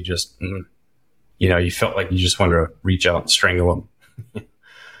really just, you felt like you just wanted to reach out and strangle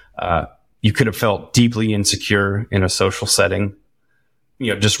them. You could have felt deeply insecure in a social setting.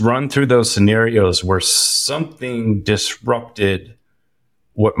 Just run through those scenarios where something disrupted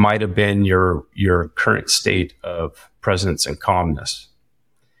what might have been your current state of presence and calmness.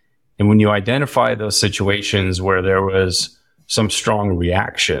 And when you identify those situations where there was some strong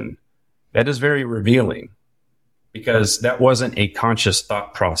reaction, that is very revealing, because that wasn't a conscious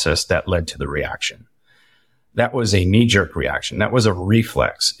thought process that led to the reaction. That was a knee-jerk reaction. That was a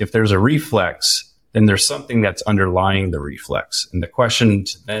reflex. If there's a reflex, then there's something that's underlying the reflex. And the question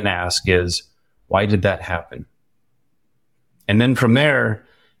to then ask is, why did that happen? And then from there,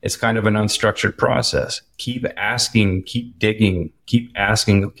 it's kind of an unstructured process. Keep asking, keep digging, keep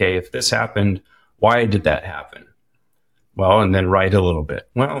asking, okay, if this happened, why did that happen? Well, and then write a little bit.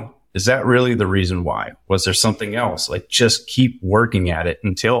 Well, is that really the reason why? Was there something else? Like, just keep working at it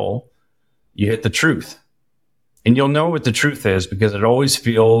until you hit the truth. And you'll know what the truth is because it always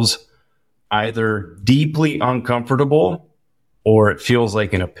feels either deeply uncomfortable or it feels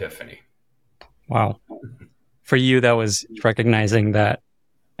like an epiphany. Wow. For you, that was recognizing that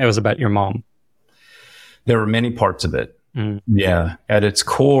it was about your mom. There were many parts of it. Yeah. At its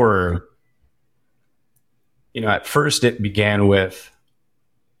core, at first it began with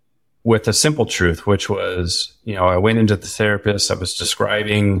a simple truth, which was, I went into the therapist. I was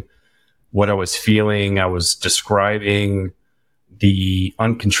describing what I was feeling. I was describing the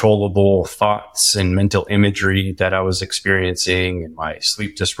uncontrollable thoughts and mental imagery that I was experiencing, and my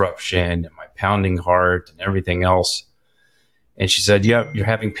sleep disruption and my pounding heart and everything else. And she said, yeah, you're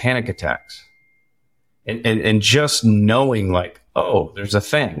having panic attacks. And just knowing, like, oh, there's a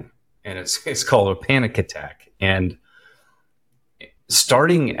thing, and it's called a panic attack. And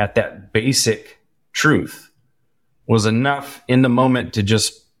starting at that basic truth was enough in the moment to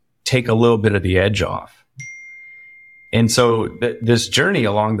just take a little bit of the edge off. And so this journey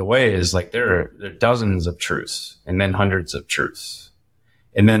along the way is like, there are dozens of truths and then hundreds of truths.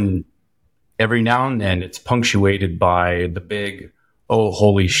 And then every now and then it's punctuated by the big, oh,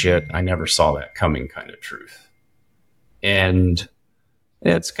 holy shit, I never saw that coming kind of truth. And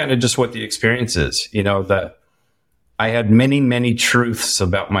it's kind of just what the experience is, that I had many, many truths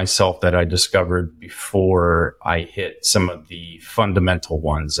about myself that I discovered before I hit some of the fundamental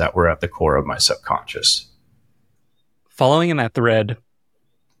ones that were at the core of my subconscious. Following in that thread,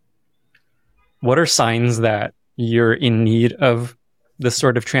 what are signs that you're in need of this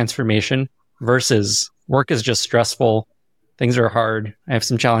sort of transformation versus work is just stressful, things are hard, I have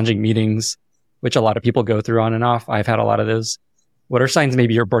some challenging meetings, which a lot of people go through on and off. I've had a lot of those. What are signs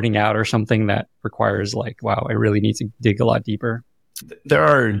maybe you're burning out or something that requires like, wow, I really need to dig a lot deeper? There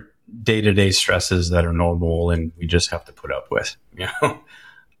are day-to-day stresses that are normal and we just have to put up with,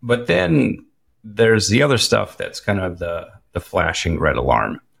 But then there's the other stuff that's kind of the flashing red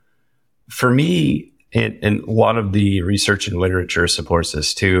alarm. For me, and a lot of the research and literature supports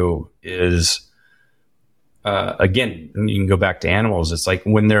this too, is, again, you can go back to animals. It's like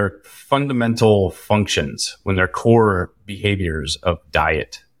when their fundamental functions, when their core behaviors of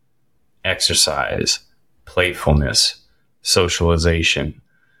diet, exercise, playfulness, socialization,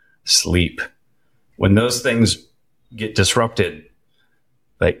 sleep, when those things get disrupted,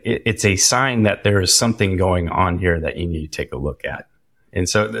 like it's a sign that there is something going on here that you need to take a look at. And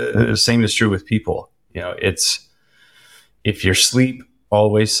so the same is true with people. It's if your sleep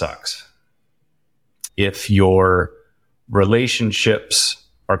always sucks, if your relationships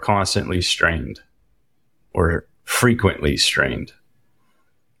are constantly strained or frequently strained,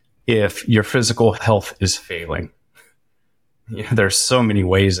 if your physical health is failing, there's so many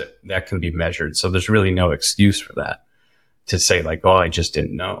ways that can be measured. So there's really no excuse for that to say like, oh, I just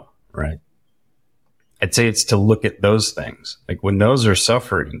didn't know, right? I'd say it's to look at those things. Like when those are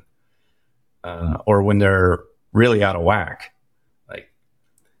suffering, or when they're really out of whack, like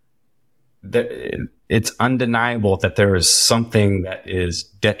it's undeniable that there is something that is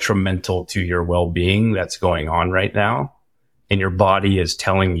detrimental to your well-being that's going on right now. And your body is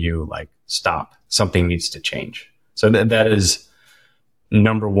telling you like, stop, something needs to change. So that is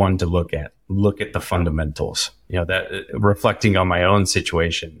number one to look at the fundamentals, that reflecting on my own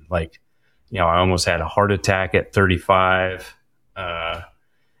situation, like, I almost had a heart attack at 35.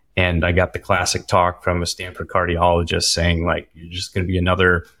 And I got the classic talk from a Stanford cardiologist saying, like, you're just going to be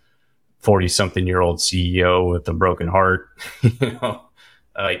another 40-something-year-old CEO with a broken heart.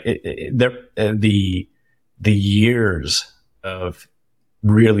 The years of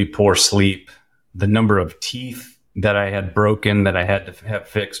really poor sleep, the number of teeth that I had broken that I had to have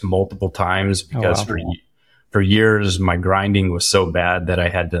fixed multiple times because for years my grinding was so bad that I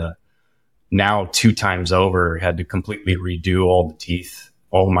had to now 2 times over had to completely redo all the teeth,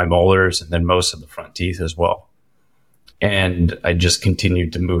 all of my molars, and then most of the front teeth as well. And I just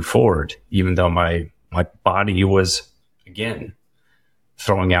continued to move forward, even though my body was, again,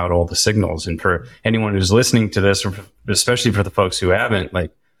 throwing out all the signals. And for anyone who's listening to this, or especially for the folks who haven't,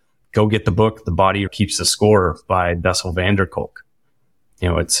 like, go get the book, The Body Keeps the Score by Bessel van der Kolk.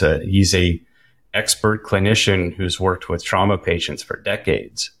 He's a expert clinician who's worked with trauma patients for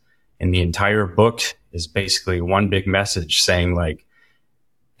decades. And the entire book is basically one big message saying, like,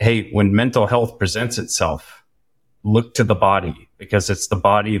 hey, when mental health presents itself, look to the body, because it's the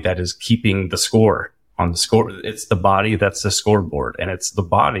body that is keeping the score on the score. It's the body that's the scoreboard, and it's the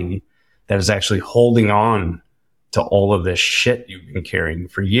body that is actually holding on to all of this shit you've been carrying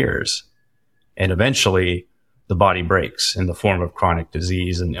for years. And eventually the body breaks in the form of chronic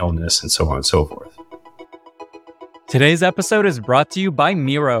disease and illness and so on and so forth. Today's episode is brought to you by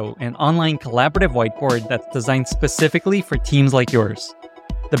Miro, an online collaborative whiteboard that's designed specifically for teams like yours.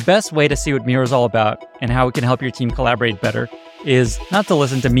 The best way to see what Miro is all about and how it can help your team collaborate better is not to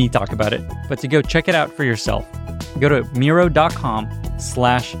listen to me talk about it, but to go check it out for yourself. Go to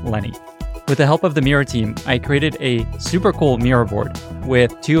miro.com/Lenny. With the help of the Miro team, I created a super cool Miro board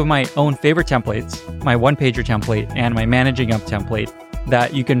with 2 of my own favorite templates, my one-pager template and my managing up template,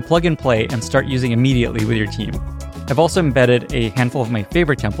 that you can plug and play and start using immediately with your team. I've also embedded a handful of my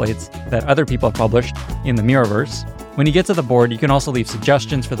favorite templates that other people have published in the Miroverse. When you get to the board, you can also leave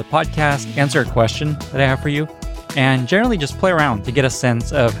suggestions for the podcast, answer a question that I have for you, and generally just play around to get a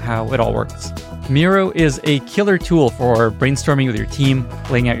sense of how it all works. Miro is a killer tool for brainstorming with your team,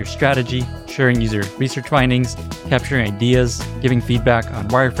 laying out your strategy, sharing user research findings, capturing ideas, giving feedback on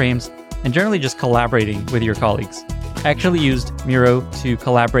wireframes, and generally just collaborating with your colleagues. I actually used Miro to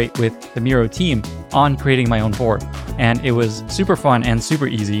collaborate with the Miro team on creating my own board, and it was super fun and super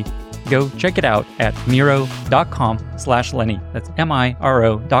easy. Go check it out at miro.com/Lenny. That's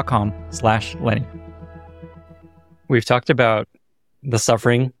miro.com/Lenny. We've talked about the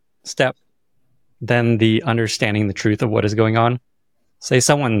suffering step, then the understanding the truth of what is going on. Say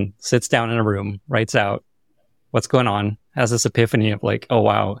someone sits down in a room, writes out what's going on, has this epiphany of like, oh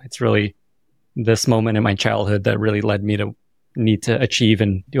wow, it's really this moment in my childhood that really led me to need to achieve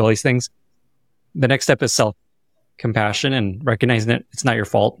and do all these things. The next step is self-compassion and recognizing that it's not your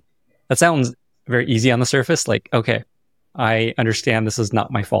fault. That sounds very easy on the surface. Like, okay, I understand this is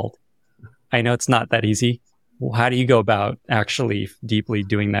not my fault. I know it's not that easy. Well, how do you go about actually deeply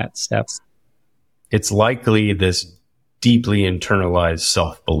doing that steps? It's likely this deeply internalized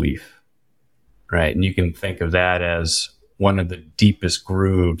self-belief, right? And you can think of that as one of the deepest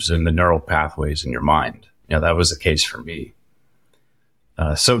grooves in the neural pathways in your mind. That was the case for me.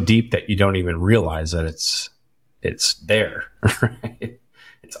 So deep that you don't even realize that it's there, right?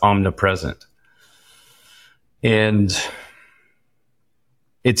 It's omnipresent. And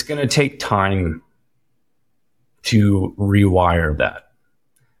it's going to take time to rewire that.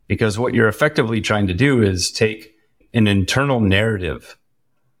 Because what you're effectively trying to do is take an internal narrative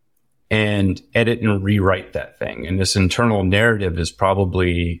and edit and rewrite that thing. And this internal narrative is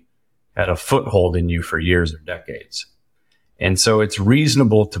probably had a foothold in you for years or decades. And so it's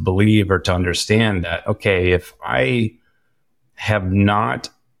reasonable to believe or to understand that, okay, if I have not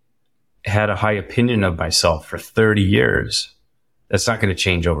had a high opinion of myself for 30 years, that's not going to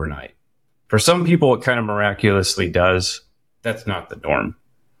change overnight. For some people, it kind of miraculously does. That's not the norm.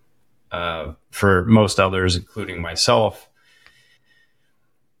 For most others, including myself,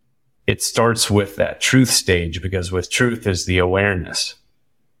 it starts with that truth stage, because with truth is the awareness.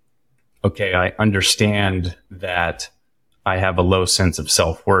 Okay, I understand that I have a low sense of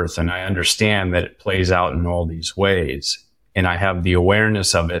self-worth, and I understand that it plays out in all these ways. And I have the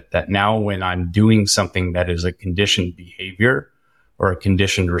awareness of it that now when I'm doing something that is a conditioned behavior or a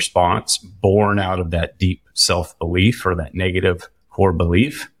conditioned response born out of that deep self-belief or that negative core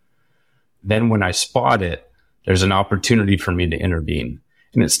belief, then when I spot it, there's an opportunity for me to intervene.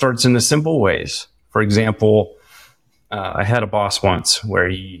 And it starts in the simple ways. For example, I had a boss once where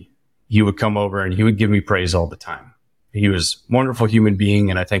he would come over and he would give me praise all the time. He was a wonderful human being,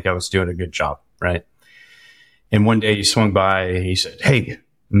 and I think I was doing a good job, right? And one day he swung by, he said, "Hey,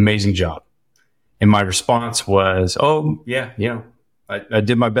 amazing job." And my response was, oh, yeah, I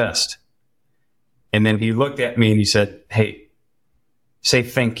did my best. And then he looked at me and he said, hey, say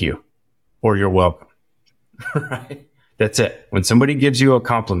thank you or you're welcome. Right? That's it. When somebody gives you a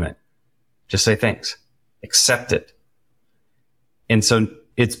compliment, just say thanks. Accept it. And so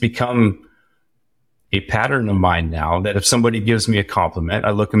it's become a pattern of mine now that if somebody gives me a compliment,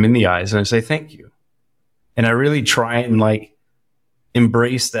 I look them in the eyes and I say thank you. And I really try and like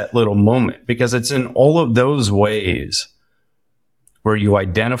embrace that little moment, because it's in all of those ways where you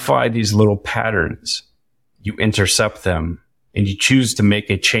identify these little patterns, you intercept them, and you choose to make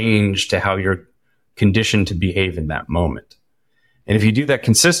a change to how you're conditioned to behave in that moment. And if you do that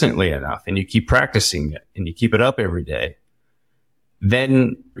consistently enough and you keep practicing it and you keep it up every day,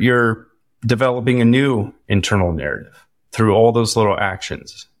 then you're developing a new internal narrative through all those little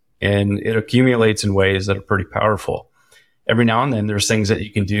actions. And it accumulates in ways that are pretty powerful. Every now and then there's things that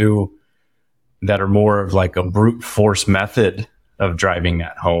you can do that are more of like a brute force method of driving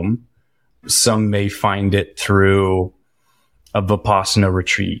that home. Some may find it through a Vipassana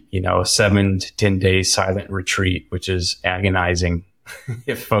retreat, a 7 to 10 day silent retreat, which is agonizing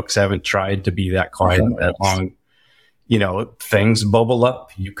if folks haven't tried to be that quiet that long. Things bubble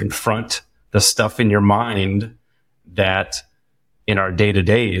up. You confront the stuff in your mind that in our day to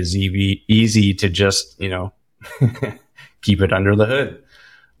day is easy to just, keep it under the hood.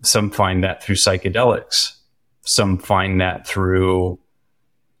 Some find that through psychedelics. Some find that through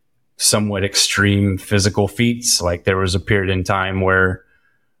somewhat extreme physical feats. Like there was a period in time where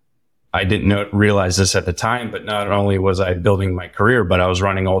I didn't realize this at the time, but not only was I building my career, but I was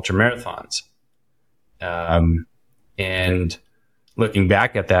running ultra marathons. And looking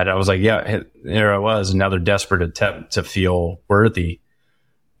back at that, I was like, yeah, there I was, another desperate attempt to feel worthy.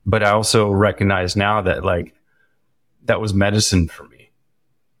 But I also recognize now that like that was medicine for me.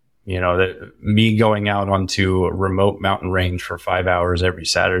 That me going out onto a remote mountain range for 5 hours every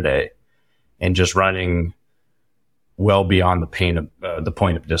Saturday and just running well beyond the pain of the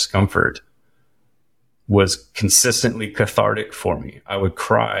point of discomfort was consistently cathartic for me. I would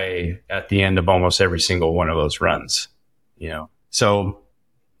cry at the end of almost every single one of those runs, So,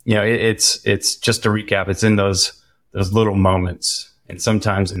 it's just to recap, it's in those little moments and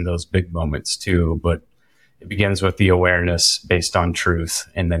sometimes in those big moments too, but it begins with the awareness based on truth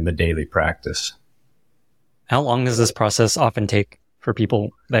and then the daily practice. How long does this process often take for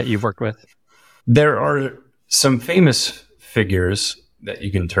people that you've worked with? There are some famous figures that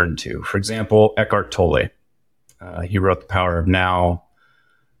you can turn to. For example, Eckhart Tolle. He wrote The Power of Now,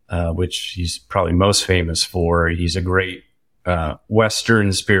 which he's probably most famous for. He's a great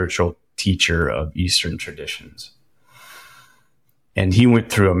Western spiritual teacher of Eastern traditions. And he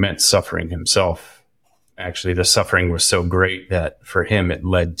went through immense suffering himself. Actually, the suffering was so great that for him, it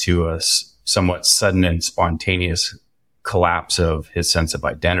led to a somewhat sudden and spontaneous collapse of his sense of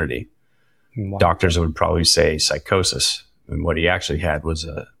identity. Wow. Doctors would probably say psychosis. And what he actually had was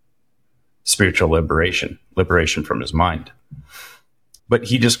a spiritual liberation from his mind. But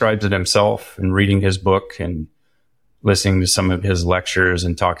he describes it himself, and reading his book and listening to some of his lectures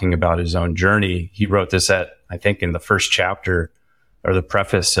and talking about his own journey. He wrote this I think in the first chapter or the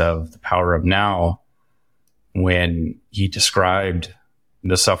preface of The Power of Now, when he described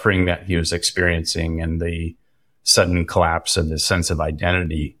the suffering that he was experiencing and the sudden collapse of his sense of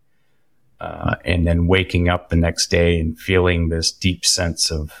identity, and then waking up the next day and feeling this deep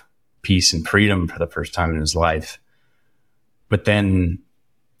sense of peace and freedom for the first time in his life. But then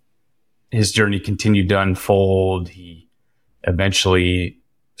his journey continued to unfold. He eventually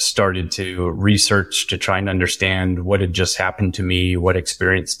started to research to try and understand what had just happened to me, what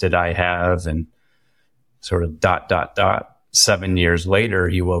experience did I have, and sort of ... 7 years later,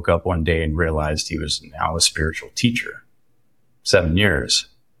 he woke up one day and realized he was now a spiritual teacher. 7 years.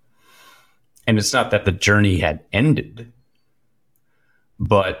 And it's not that the journey had ended,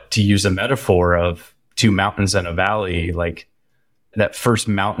 but to use a metaphor of two mountains and a valley, like that first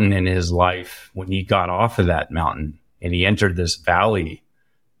mountain in his life, when he got off of that mountain and he entered this valley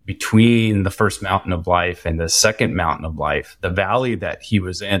between the first mountain of life and the second mountain of life, the valley that he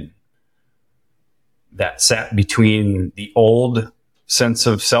was in, that sat between the old sense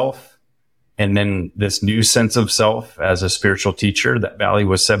of self and then this new sense of self as a spiritual teacher, that valley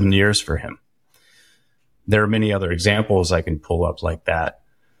was 7 years for him. There are many other examples I can pull up like that,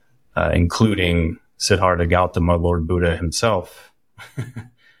 including Siddhartha Gautama, Lord Buddha himself.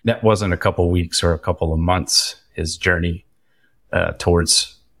 That wasn't a couple weeks or a couple of months, his journey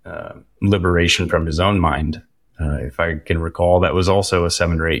towards liberation from his own mind. If I can recall, that was also a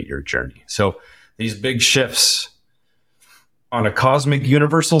 7 or 8 year journey. So these big shifts on a cosmic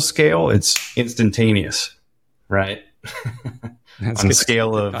universal scale, it's instantaneous, right? That's On the good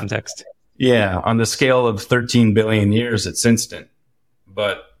scale of context. Yeah, on the scale of 13 billion years, it's instant.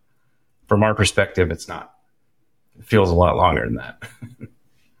 But from our perspective, it's not. It feels a lot longer than that.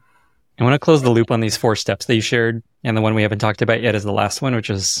 I want to close the loop on these 4 steps that you shared. And the one we haven't talked about yet is the last one, which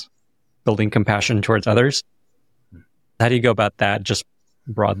is building compassion towards others. How do you go about that just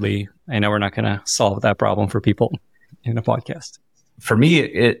broadly? I know we're not going to solve that problem for people in a podcast. For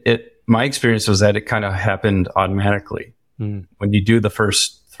me, my experience was that it kind of happened automatically. When you do the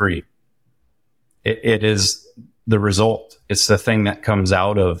first 3. It is the result. It's the thing that comes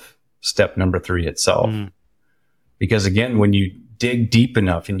out of step number 3 itself. Because again, when you dig deep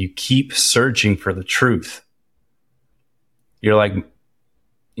enough and you keep searching for the truth, you're like,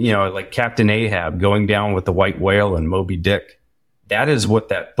 like Captain Ahab going down with the white whale and Moby Dick. That is what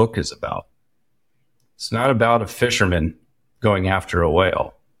that book is about. It's not about a fisherman going after a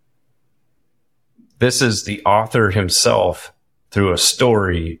whale. This is the author himself through a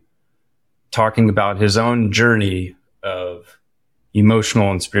story talking about his own journey of emotional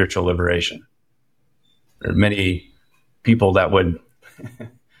and spiritual liberation. There are many people that would,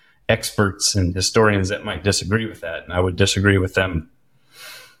 experts and historians that might disagree with that, and I would disagree with them.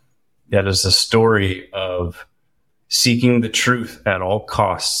 That is a story of seeking the truth at all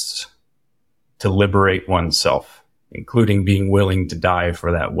costs to liberate oneself, including being willing to die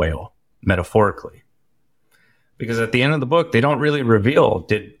for that whale, metaphorically. Because at the end of the book, they don't really reveal,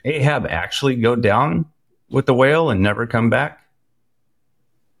 did Ahab actually go down with the whale and never come back?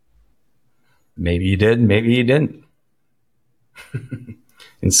 Maybe he did, maybe he didn't.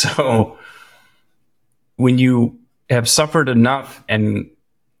 And so when you have suffered enough and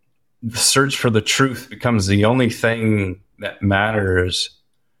the search for the truth becomes the only thing that matters,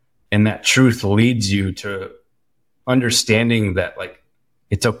 and that truth leads you to understanding that, like,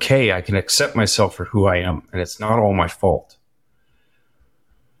 it's okay, I can accept myself for who I am, and it's not all my fault.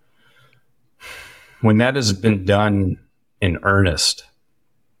 When that has been done in earnest,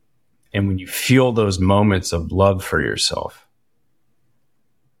 and when you feel those moments of love for yourself,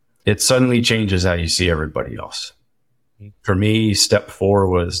 it suddenly changes how you see everybody else. For me, step 4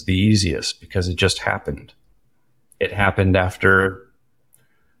 was the easiest because it just happened. It happened after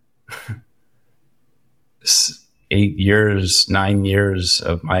 8 years, 9 years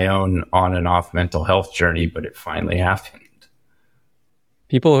of my own on and off mental health journey, but it finally happened.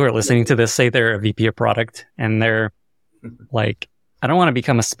 People who are listening to this say they're a VP of product and they're like, I don't want to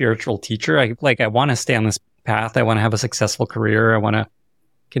become a spiritual teacher. I want to stay on this path. I want to have a successful career. I want to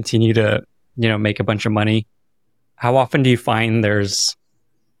continue to, make a bunch of money. How often do you find there's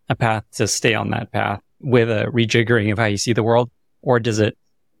a path to stay on that path with a rejiggering of how you see the world? Or does it,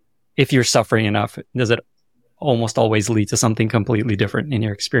 if you're suffering enough, does it almost always lead to something completely different in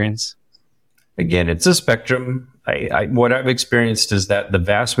your experience? Again, it's a spectrum. What I've experienced is that the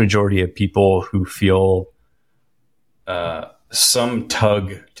vast majority of people who feel some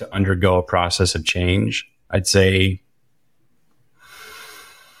tug to undergo a process of change, I'd say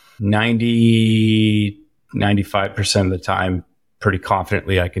 95% of the time, pretty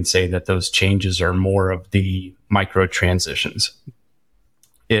confidently, I can say that those changes are more of the micro transitions.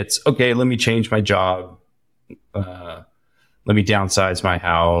 It's, okay, let me change my job. Let me downsize my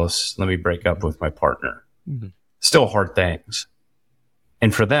house. Let me break up with my partner. Mm-hmm. Still hard things.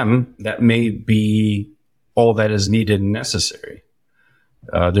 And for them, that may be all that is needed and necessary.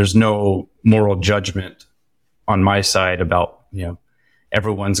 There's no moral judgment on my side about,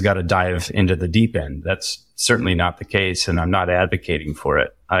 everyone's got to dive into the deep end. That's certainly not the case, and I'm not advocating for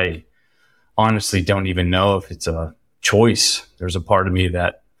it. I honestly don't even know if it's a choice. There's a part of me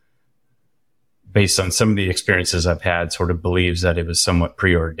that, based on some of the experiences I've had, sort of believes that it was somewhat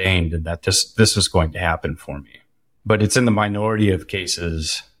preordained and that this was going to happen for me. But it's in the minority of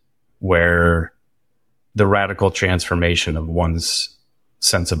cases where the radical transformation of one's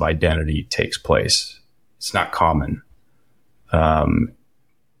sense of identity takes place. It's not common.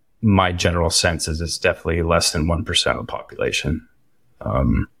 My general sense is it's definitely less than 1% of the population.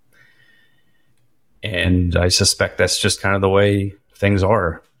 And I suspect that's just kind of the way things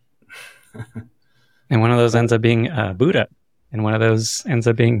are. And one of those ends up being Buddha, and one of those ends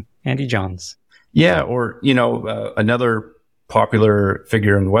up being Andy Johns. Yeah, or, another popular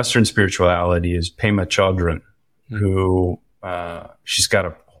figure in Western spirituality is Pema Chodron, who she's got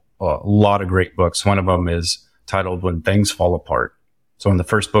a lot of great books. One of them is titled When Things Fall Apart. So one of the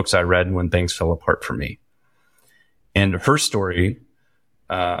first books I read, When Things Fell Apart for Me. And her story,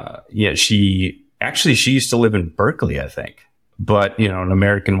 she used to live in Berkeley, I think. But, an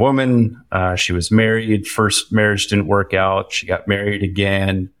American woman, she was married. First marriage didn't work out. She got married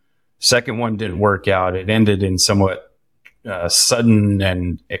again. Second one didn't work out. It ended in somewhat sudden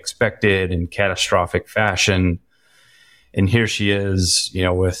and expected and catastrophic fashion. And here she is,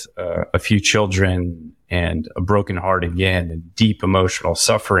 with a few children and a broken heart again, and deep emotional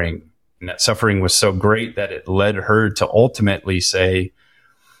suffering. And that suffering was so great that it led her to ultimately say,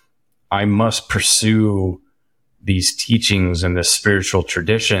 I must pursue these teachings and this spiritual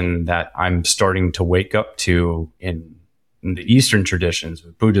tradition that I'm starting to wake up to in the Eastern traditions,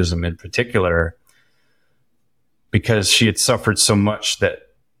 with Buddhism in particular, because she had suffered so much that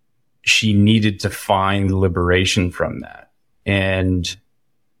she needed to find liberation from that. And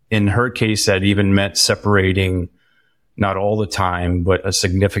in her case, that even meant separating, not all the time, but a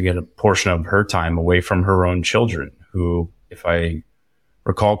significant portion of her time away from her own children, who, if I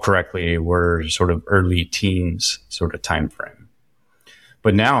recall correctly, were sort of early teens sort of time frame.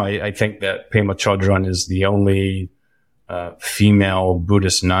 But now I think that Pema Chodron is the only female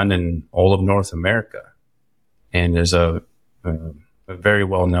Buddhist nun in all of North America, and is a very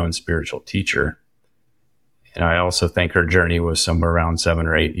well-known spiritual teacher. And I also think her journey was somewhere around 7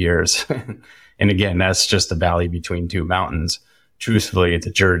 or 8 years. And again, that's just the valley between two mountains. Truthfully,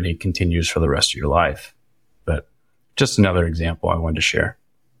 the journey continues for the rest of your life. But just another example I wanted to share.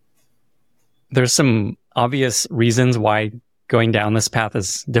 There's some obvious reasons why going down this path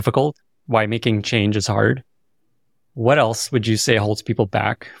is difficult, why making change is hard. What else would you say holds people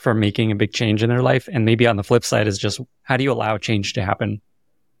back from making a big change in their life? And maybe on the flip side is just, how do you allow change to happen?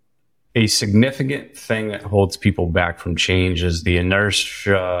 A significant thing that holds people back from change is the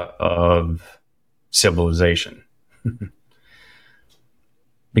inertia of civilization.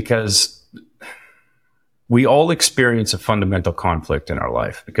 Because we all experience a fundamental conflict in our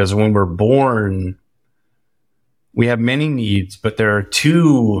life, because when we're born, we have many needs, but there are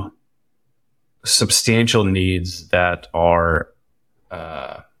two substantial needs that are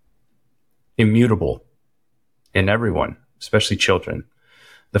immutable in everyone, especially children.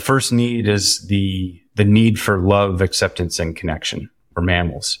 The first need is the need for love, acceptance, and connection for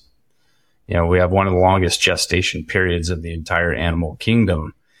mammals. We have one of the longest gestation periods of the entire animal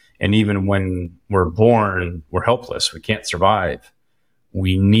kingdom. And even when we're born, we're helpless. We can't survive.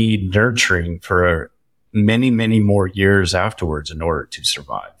 We need nurturing for many, many more years afterwards in order to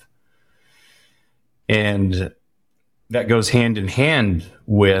survive. And that goes hand in hand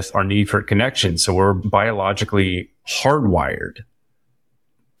with our need for connection. So we're biologically hardwired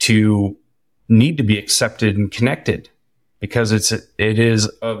to need to be accepted and connected, because it is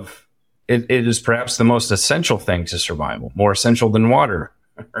perhaps the most essential thing to survival, more essential than water,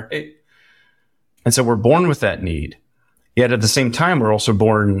 right? And so we're born with that need. Yet at the same time, we're also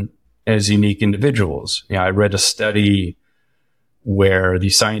born as unique individuals. I read a study where the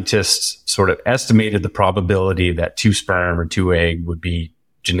scientists sort of estimated the probability that 2 sperm or 2 egg would be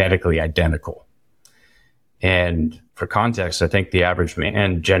genetically identical. And for context, I think the average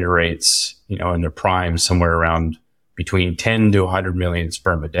man generates, in their prime, somewhere around between 10 to 100 million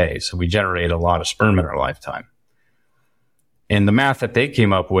sperm a day. So we generate a lot of sperm in our lifetime. And the math that they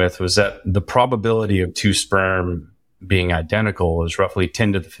came up with was that the probability of 2 sperm being identical is roughly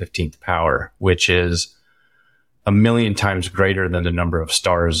 10 to the 15th power, which is 1,000,000 times greater than the number of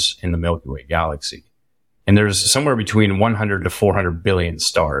stars in the Milky Way galaxy. And there's somewhere between 100 to 400 billion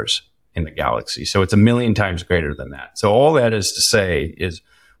stars in the galaxy. So it's 1,000,000 times greater than that. So all that is to say is,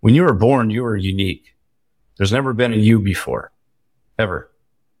 when you were born, you were unique. There's never been a you before, ever.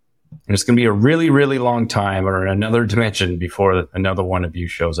 And it's going to be a really, really long time, or another dimension, before another one of you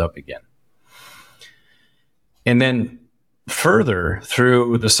shows up again. And then further,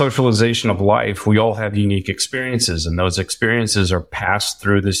 through the socialization of life, we all have unique experiences, and those experiences are passed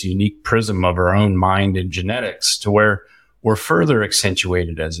through this unique prism of our own mind and genetics, to where we're further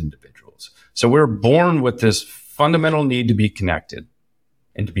accentuated as individuals. So we're born with this fundamental need to be connected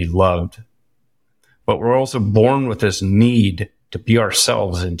and to be loved, but we're also born with this need to be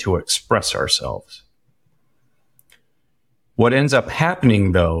ourselves and to express ourselves. What ends up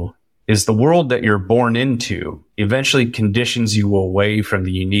happening, though, is the world that you're born into eventually conditions you away from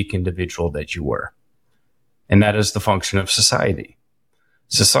the unique individual that you were. And that is the function of society.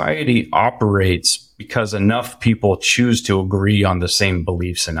 Society operates because enough people choose to agree on the same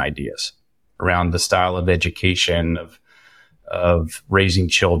beliefs and ideas around the style of education, of raising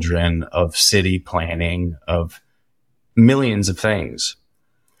children, of city planning, of millions of things.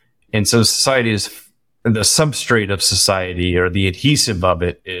 And so society is, the substrate of society, or the adhesive of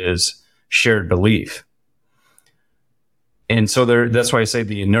it, is shared belief. And so that's why I say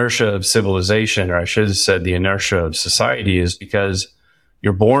the inertia of civilization, or I should have said the inertia of society, is because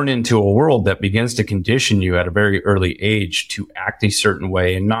you're born into a world that begins to condition you at a very early age to act a certain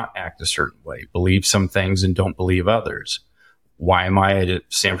way and not act a certain way, believe some things and don't believe others. Why am I a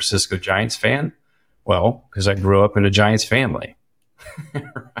San Francisco Giants fan? Well, because I grew up in a Giants family.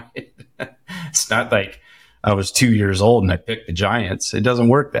 Right? It's not like I was 2 years old and I picked the Giants. It doesn't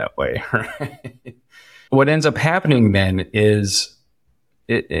work that way. Right? What ends up happening then is,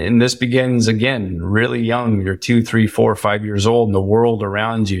 and this begins again really young, you're 2, 3, 4, 5 years old, and the world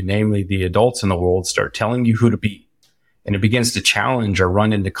around you, namely the adults in the world, start telling you who to be. And it begins to challenge or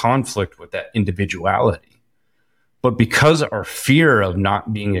run into conflict with that individuality. But because our fear of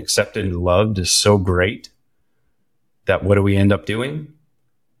not being accepted and loved is so great, that what do we end up doing?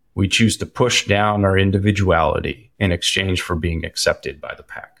 We choose to push down our individuality in exchange for being accepted by the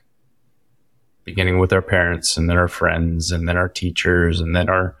pack. Beginning with our parents, and then our friends, and then our teachers, and then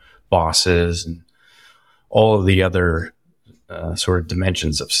our bosses, and all of the other sort of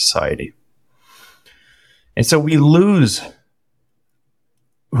dimensions of society. And so we lose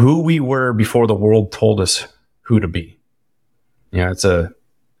who we were before the world told us who to be. You know, it's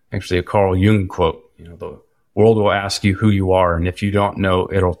actually a Carl Jung quote. You know, the world will ask you who you are, and if you don't know,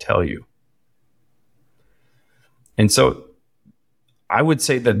 it'll tell you. And so I would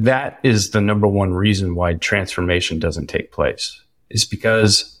say that is the number one reason why transformation doesn't take place, is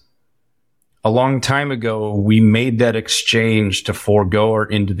because a long time ago, we made that exchange to forego our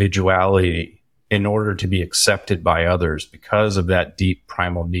individuality in order to be accepted by others because of that deep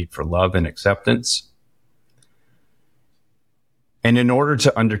primal need for love and acceptance. And in order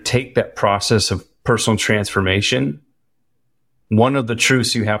to undertake that process of personal transformation, one of the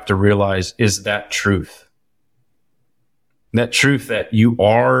truths you have to realize is that truth. That truth that you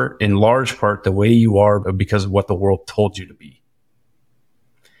are, in large part, the way you are because of what the world told you to be.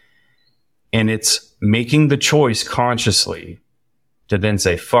 And it's making the choice consciously to then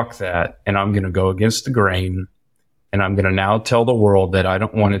say, fuck that, and I'm going to go against the grain, and I'm going to now tell the world that I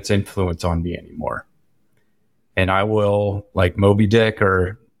don't want its influence on me anymore. And I will, like Moby Dick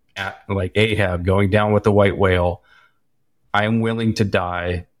or like Ahab going down with the white whale, I am willing to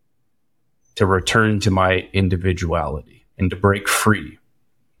die to return to my individuality and to break free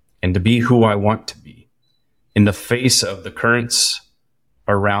and to be who I want to be in the face of the currents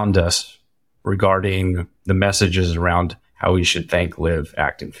around us regarding the messages around how we should think, live,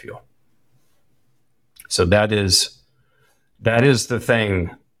 act, and feel. So that is the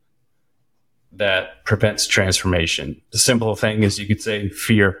thing that prevents transformation. The simple thing is, you could say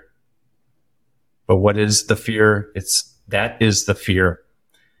fear. But what is the fear? That is the fear.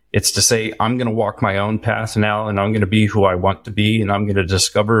 It's to say, I'm going to walk my own path now, and I'm going to be who I want to be, and I'm going to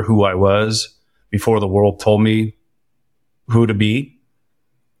discover who I was before the world told me who to be.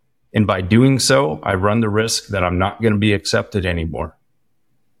 And by doing so, I run the risk that I'm not going to be accepted anymore.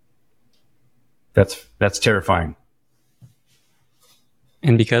 That's terrifying.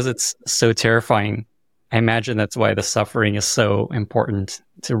 And because it's so terrifying, I imagine that's why the suffering is so important,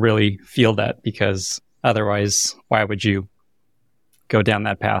 to really feel that, because otherwise, why would you go down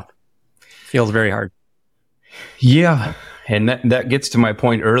that path? Feels very hard. Yeah. And that gets to my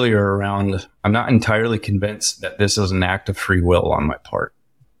point earlier around, I'm not entirely convinced that this is an act of free will on my part.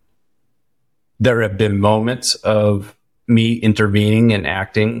 There have been moments of me intervening and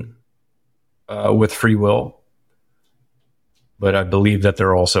acting with free will. But I believe that there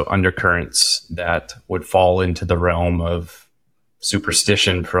are also undercurrents that would fall into the realm of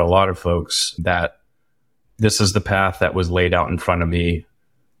superstition for a lot of folks, that this is the path that was laid out in front of me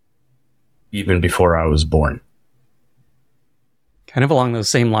even before I was born. Kind of along those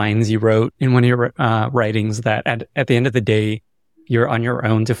same lines, you wrote in one of your writings that at the end of the day, you're on your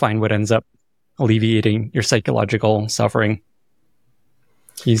own to find what ends up alleviating your psychological suffering.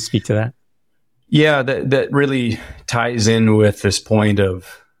 Can you speak to that? Yeah, that really ties in with this point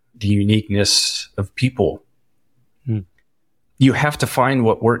of the uniqueness of people. You have to find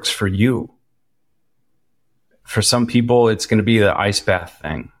what works for you. For some people, it's going to be the ice bath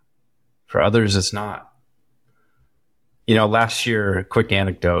thing. For others, it's not. You know, last year, a quick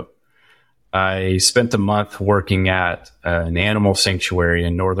anecdote, I spent a month working at an animal sanctuary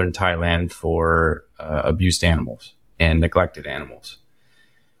in northern Thailand for abused animals and neglected animals.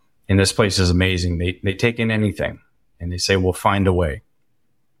 And this place is amazing. They take in anything and they say, we'll find a way.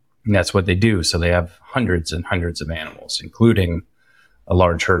 And that's what they do. So they have hundreds and hundreds of animals, including a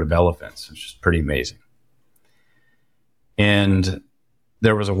large herd of elephants, which is pretty amazing. And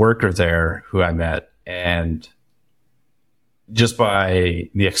there was a worker there who I met, and just by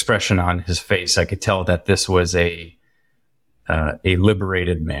the expression on his face, I could tell that this was a a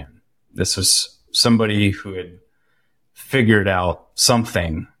liberated man. This was somebody who had figured out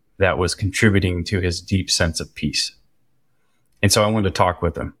something that was contributing to his deep sense of peace. And so I wanted to talk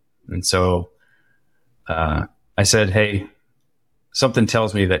with him. And so I said, hey, something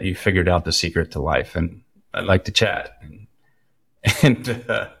tells me that you figured out the secret to life, and I'd like to chat.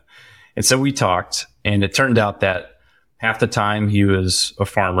 And so we talked, and it turned out that half the time he was a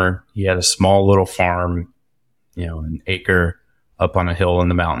farmer. He had a small little farm, an acre up on a hill in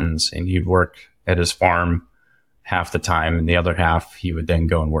the mountains, and he'd work at his farm half the time, and the other half he would then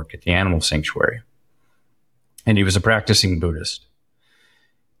go and work at the animal sanctuary. And he was a practicing Buddhist.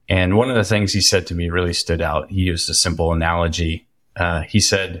 And one of the things he said to me really stood out. He used a simple analogy. He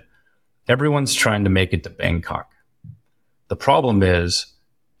said, everyone's trying to make it to Bangkok. The problem is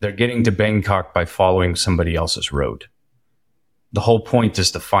they're getting to Bangkok by following somebody else's road. The whole point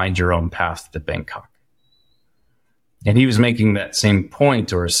is to find your own path to Bangkok. And he was making that same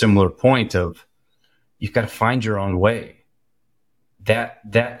point, or a similar point, of you've got to find your own way.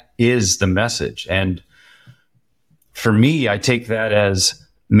 That is the message. And for me, I take that as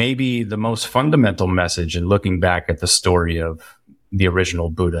maybe the most fundamental message in looking back at the story of the original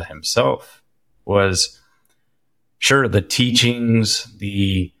Buddha himself. Was sure, the teachings,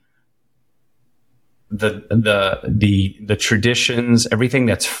 the traditions, everything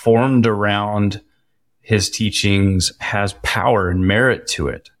that's formed around his teachings has power and merit to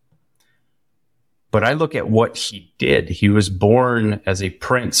it. But I look at what he did. He was born as a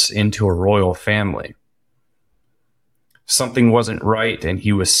prince into a royal family. Something wasn't right, and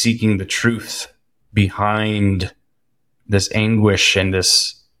he was seeking the truth behind this anguish and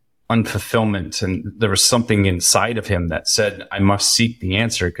this unfulfillment. And there was something inside of him that said, I must seek the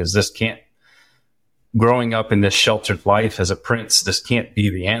answer, because this can't, growing up in this sheltered life as a prince, this can't be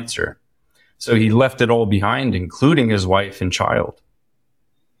the answer. So he left it all behind, including his wife and child.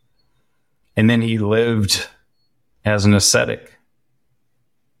 And then he lived as an ascetic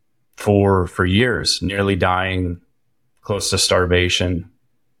for years, nearly dying, close to starvation.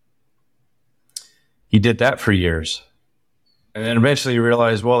 He did that for years. And then eventually he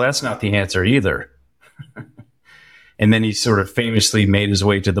realized, well, that's not the answer either. And then he sort of famously made his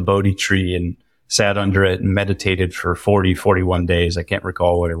way to the Bodhi tree and sat under it and meditated for 41 days. I can't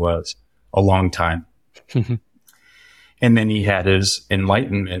recall what it was. A long time. And then he had his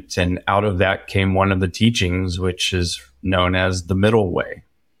enlightenment, and out of that came one of the teachings, which is known as the middle way.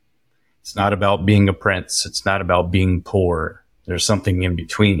 It's not about being a prince. It's not about being poor. There's something in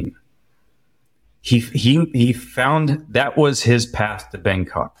between. He found that was his path to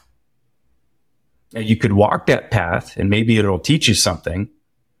Bangkok. Now, you could walk that path, and maybe it'll teach you something,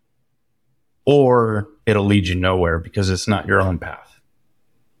 or it'll lead you nowhere because it's not your own path.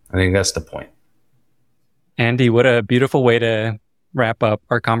 I think that's the point. Andy, what a beautiful way to wrap up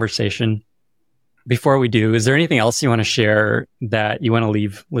our conversation. Before we do, is there anything else you want to share that you want to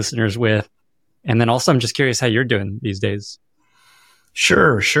leave listeners with? And then also, I'm just curious how you're doing these days.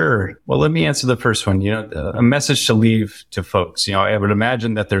 Sure. Well, let me answer the first one. A message to leave to folks. I would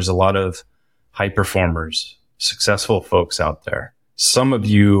imagine that there's a lot of high performers, successful folks out there. Some of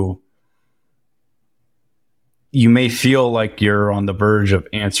you may feel like you're on the verge of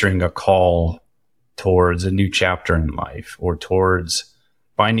answering a call towards a new chapter in life, or towards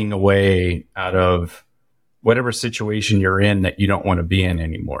finding a way out of whatever situation you're in that you don't want to be in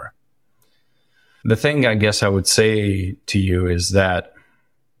anymore. The thing I guess I would say to you is that,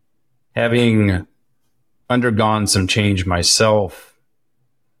 having undergone some change myself,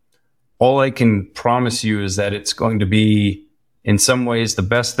 all I can promise you is that it's going to be, in some ways, the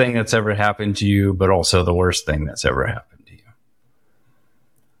best thing that's ever happened to you, but also the worst thing that's ever happened to you.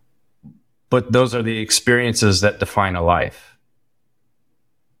 But those are the experiences that define a life.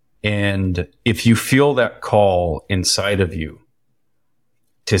 And if you feel that call inside of you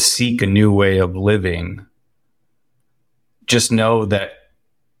to seek a new way of living, just know that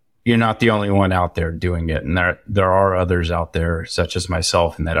you're not the only one out there doing it. And there are others out there, such as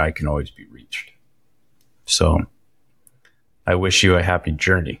myself, and that I can always be reached. So I wish you a happy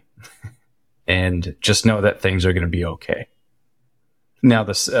journey. And just know that things are going to be okay. Now,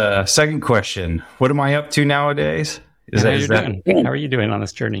 the second question, what am I up to nowadays? How are you doing on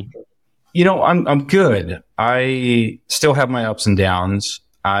this journey? I'm good. I still have my ups and downs.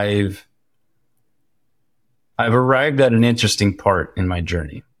 I've arrived at an interesting part in my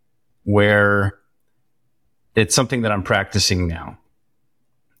journey where it's something that I'm practicing now,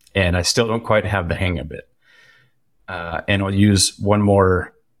 and I still don't quite have the hang of it. And I'll use one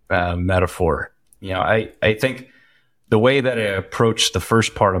more metaphor. I think the way that I approached the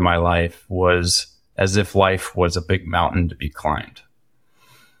first part of my life was as if life was a big mountain to be climbed,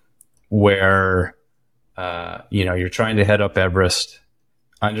 where, you're trying to head up Everest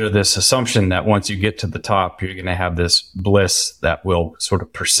under this assumption that once you get to the top, you're going to have this bliss that will sort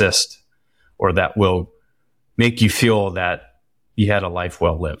of persist, or that will make you feel that you had a life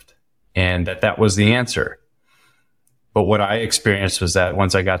well lived, and that was the answer. But what I experienced was that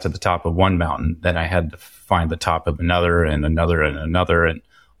once I got to the top of one mountain, then I had to find the top of another and another and another. And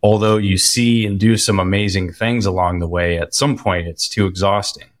although you see and do some amazing things along the way, at some point it's too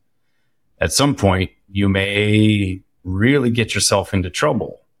exhausting. At some point, you may really get yourself into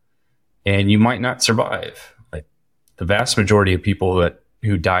trouble and you might not survive. Like the vast majority of people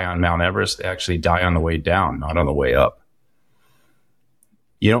who die on Mount Everest, they actually die on the way down, not on the way up.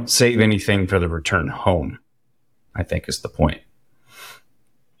 You don't save anything for the return home, I think is the point.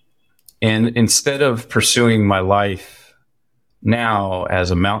 And instead of pursuing my life now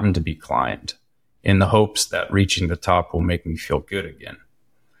as a mountain to be climbed in the hopes that reaching the top will make me feel good again,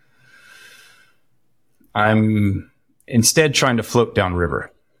 I'm instead trying to float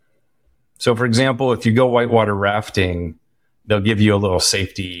downriver. So for example, if you go whitewater rafting, they'll give you a little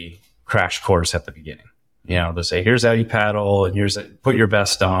safety crash course at the beginning. They'll say, here's how you paddle and put your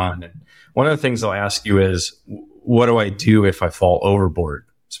vest on. And one of the things they'll ask you is, what do I do if I fall overboard?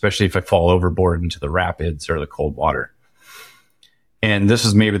 Especially if I fall overboard into the rapids or the cold water. And this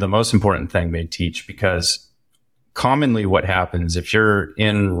is maybe the most important thing they teach, because commonly what happens if you're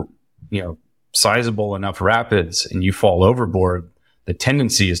in, sizable enough rapids and you fall overboard, the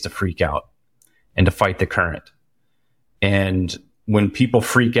tendency is to freak out and to fight the current. And when people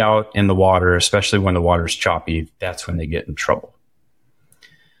freak out in the water, especially when the water's choppy, that's when they get in trouble.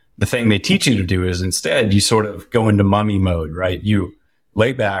 The thing they teach you to do is instead you sort of go into mummy mode, right? You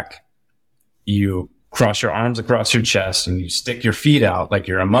lay back, you cross your arms across your chest, and you stick your feet out like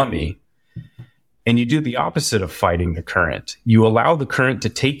you're a mummy. And you do the opposite of fighting the current. You allow the current to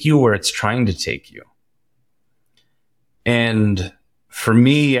take you where it's trying to take you. And for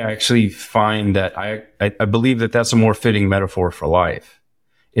me, I actually find that I believe that that's a more fitting metaphor for life.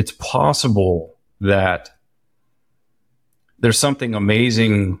 It's possible that there's something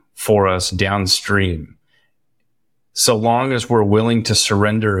amazing for us downstream, so long as we're willing to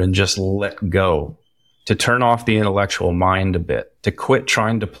surrender and just let go, to turn off the intellectual mind a bit, to quit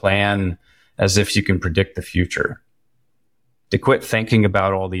trying to plan as if you can predict the future, to quit thinking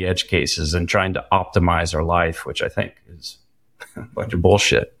about all the edge cases and trying to optimize our life, which I think is a bunch of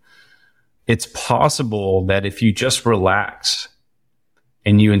bullshit. It's possible that if you just relax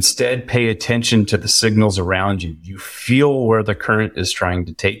and you instead pay attention to the signals around you, you feel where the current is trying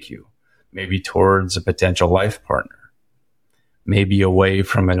to take you, maybe towards a potential life partner, maybe away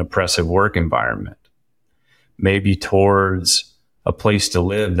from an oppressive work environment, maybe towards a place to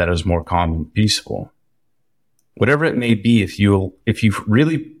live that is more calm and peaceful. Whatever it may be, if you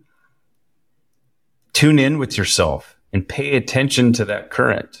really tune in with yourself and pay attention to that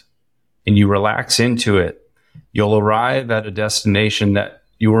current and you relax into it, you'll arrive at a destination that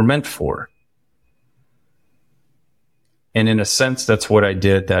you were meant for. And in a sense, that's what I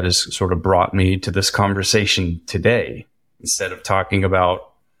did that has sort of brought me to this conversation today. Instead of talking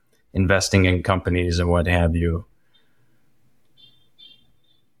about investing in companies and what have you,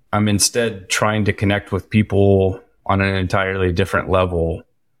 I'm instead trying to connect with people on an entirely different level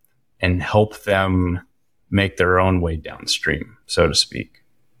and help them make their own way downstream, so to speak.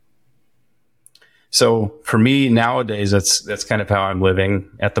 So for me nowadays, that's kind of how I'm living.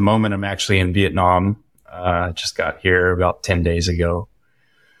 At the moment, I'm actually in Vietnam. I just got here about 10 days ago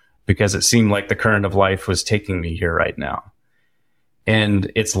because it seemed like the current of life was taking me here right now.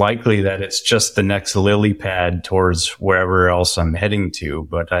 And it's likely that it's just the next lily pad towards wherever else I'm heading to.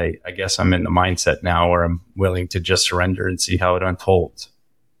 But I guess I'm in the mindset now where I'm willing to just surrender and see how it unfolds.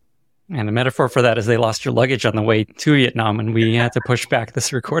 And the metaphor for that is they lost your luggage on the way to Vietnam and we had to push back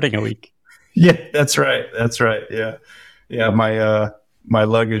this recording a week. Yeah, that's right. That's right. Yeah. Yeah. My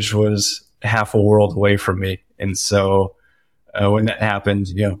luggage was half a world away from me. And so when that happened,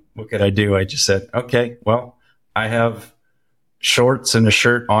 what could I do? I just said, okay, well, I have shorts and a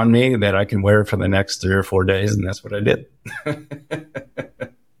shirt on me that I can wear for the next 3 or 4 days. And that's what I did.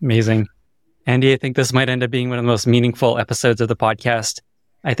 Amazing. Andy, I think this might end up being one of the most meaningful episodes of the podcast.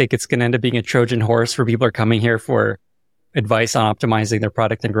 I think it's going to end up being a Trojan horse for people who are coming here for advice on optimizing their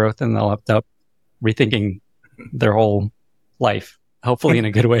product and growth, and they'll end up rethinking their whole life, hopefully in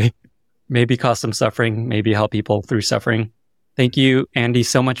a good way. Maybe cause some suffering, maybe help people through suffering. Thank you, Andy,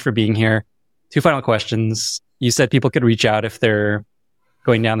 so much for being here. 2 final questions. You said people could reach out if they're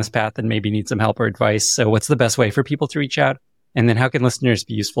going down this path and maybe need some help or advice. So what's the best way for people to reach out? And then how can listeners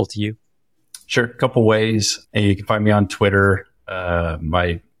be useful to you? Sure. A couple ways. And you can find me on Twitter.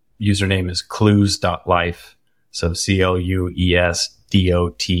 My username is clues.life. So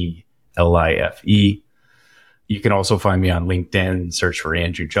CLUESDOTLIFE. You can also find me on LinkedIn, search for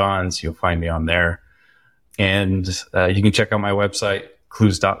Andrew Johns. You'll find me on there. And you can check out my website,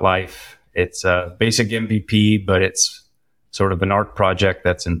 clues.life. It's a basic MVP, but it's sort of an art project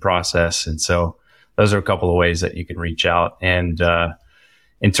that's in process. And so those are a couple of ways that you can reach out. And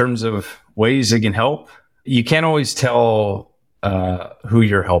in terms of ways it can help, you can't always tell who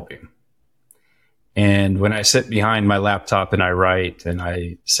you're helping. And when I sit behind my laptop and I write and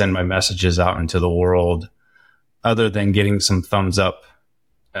I send my messages out into the world, other than getting some thumbs up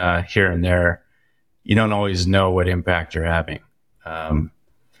here and there, you don't always know what impact you're having.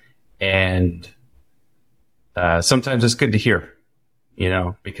 And sometimes it's good to hear,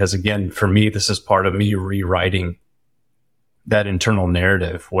 because again, for me, this is part of me rewriting that internal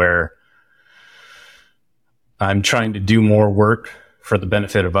narrative where I'm trying to do more work for the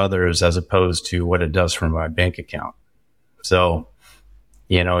benefit of others as opposed to what it does for my bank account. So,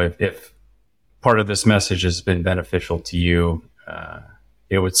 if part of this message has been beneficial to you,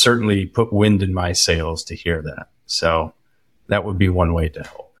 it would certainly put wind in my sails to hear that. So that would be one way to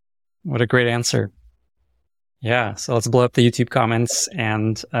help. What a great answer. Yeah, so let's blow up the YouTube comments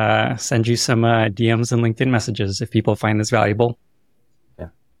and send you some DMs and LinkedIn messages if people find this valuable. Yeah.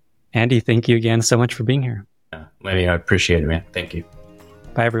 Andy, thank you again so much for being here. Yeah, Lenny, I appreciate it, man. Thank you.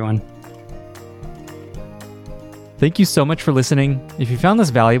 Bye, everyone. Thank you so much for listening. If you found this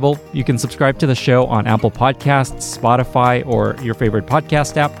valuable, you can subscribe to the show on Apple Podcasts, Spotify, or your favorite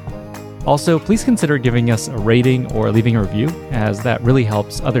podcast app. Also, please consider giving us a rating or leaving a review, as that really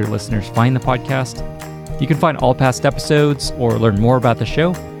helps other listeners find the podcast. You can find all past episodes or learn more about the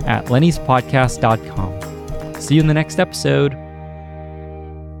show at lennyspodcast.com. See you in the next episode.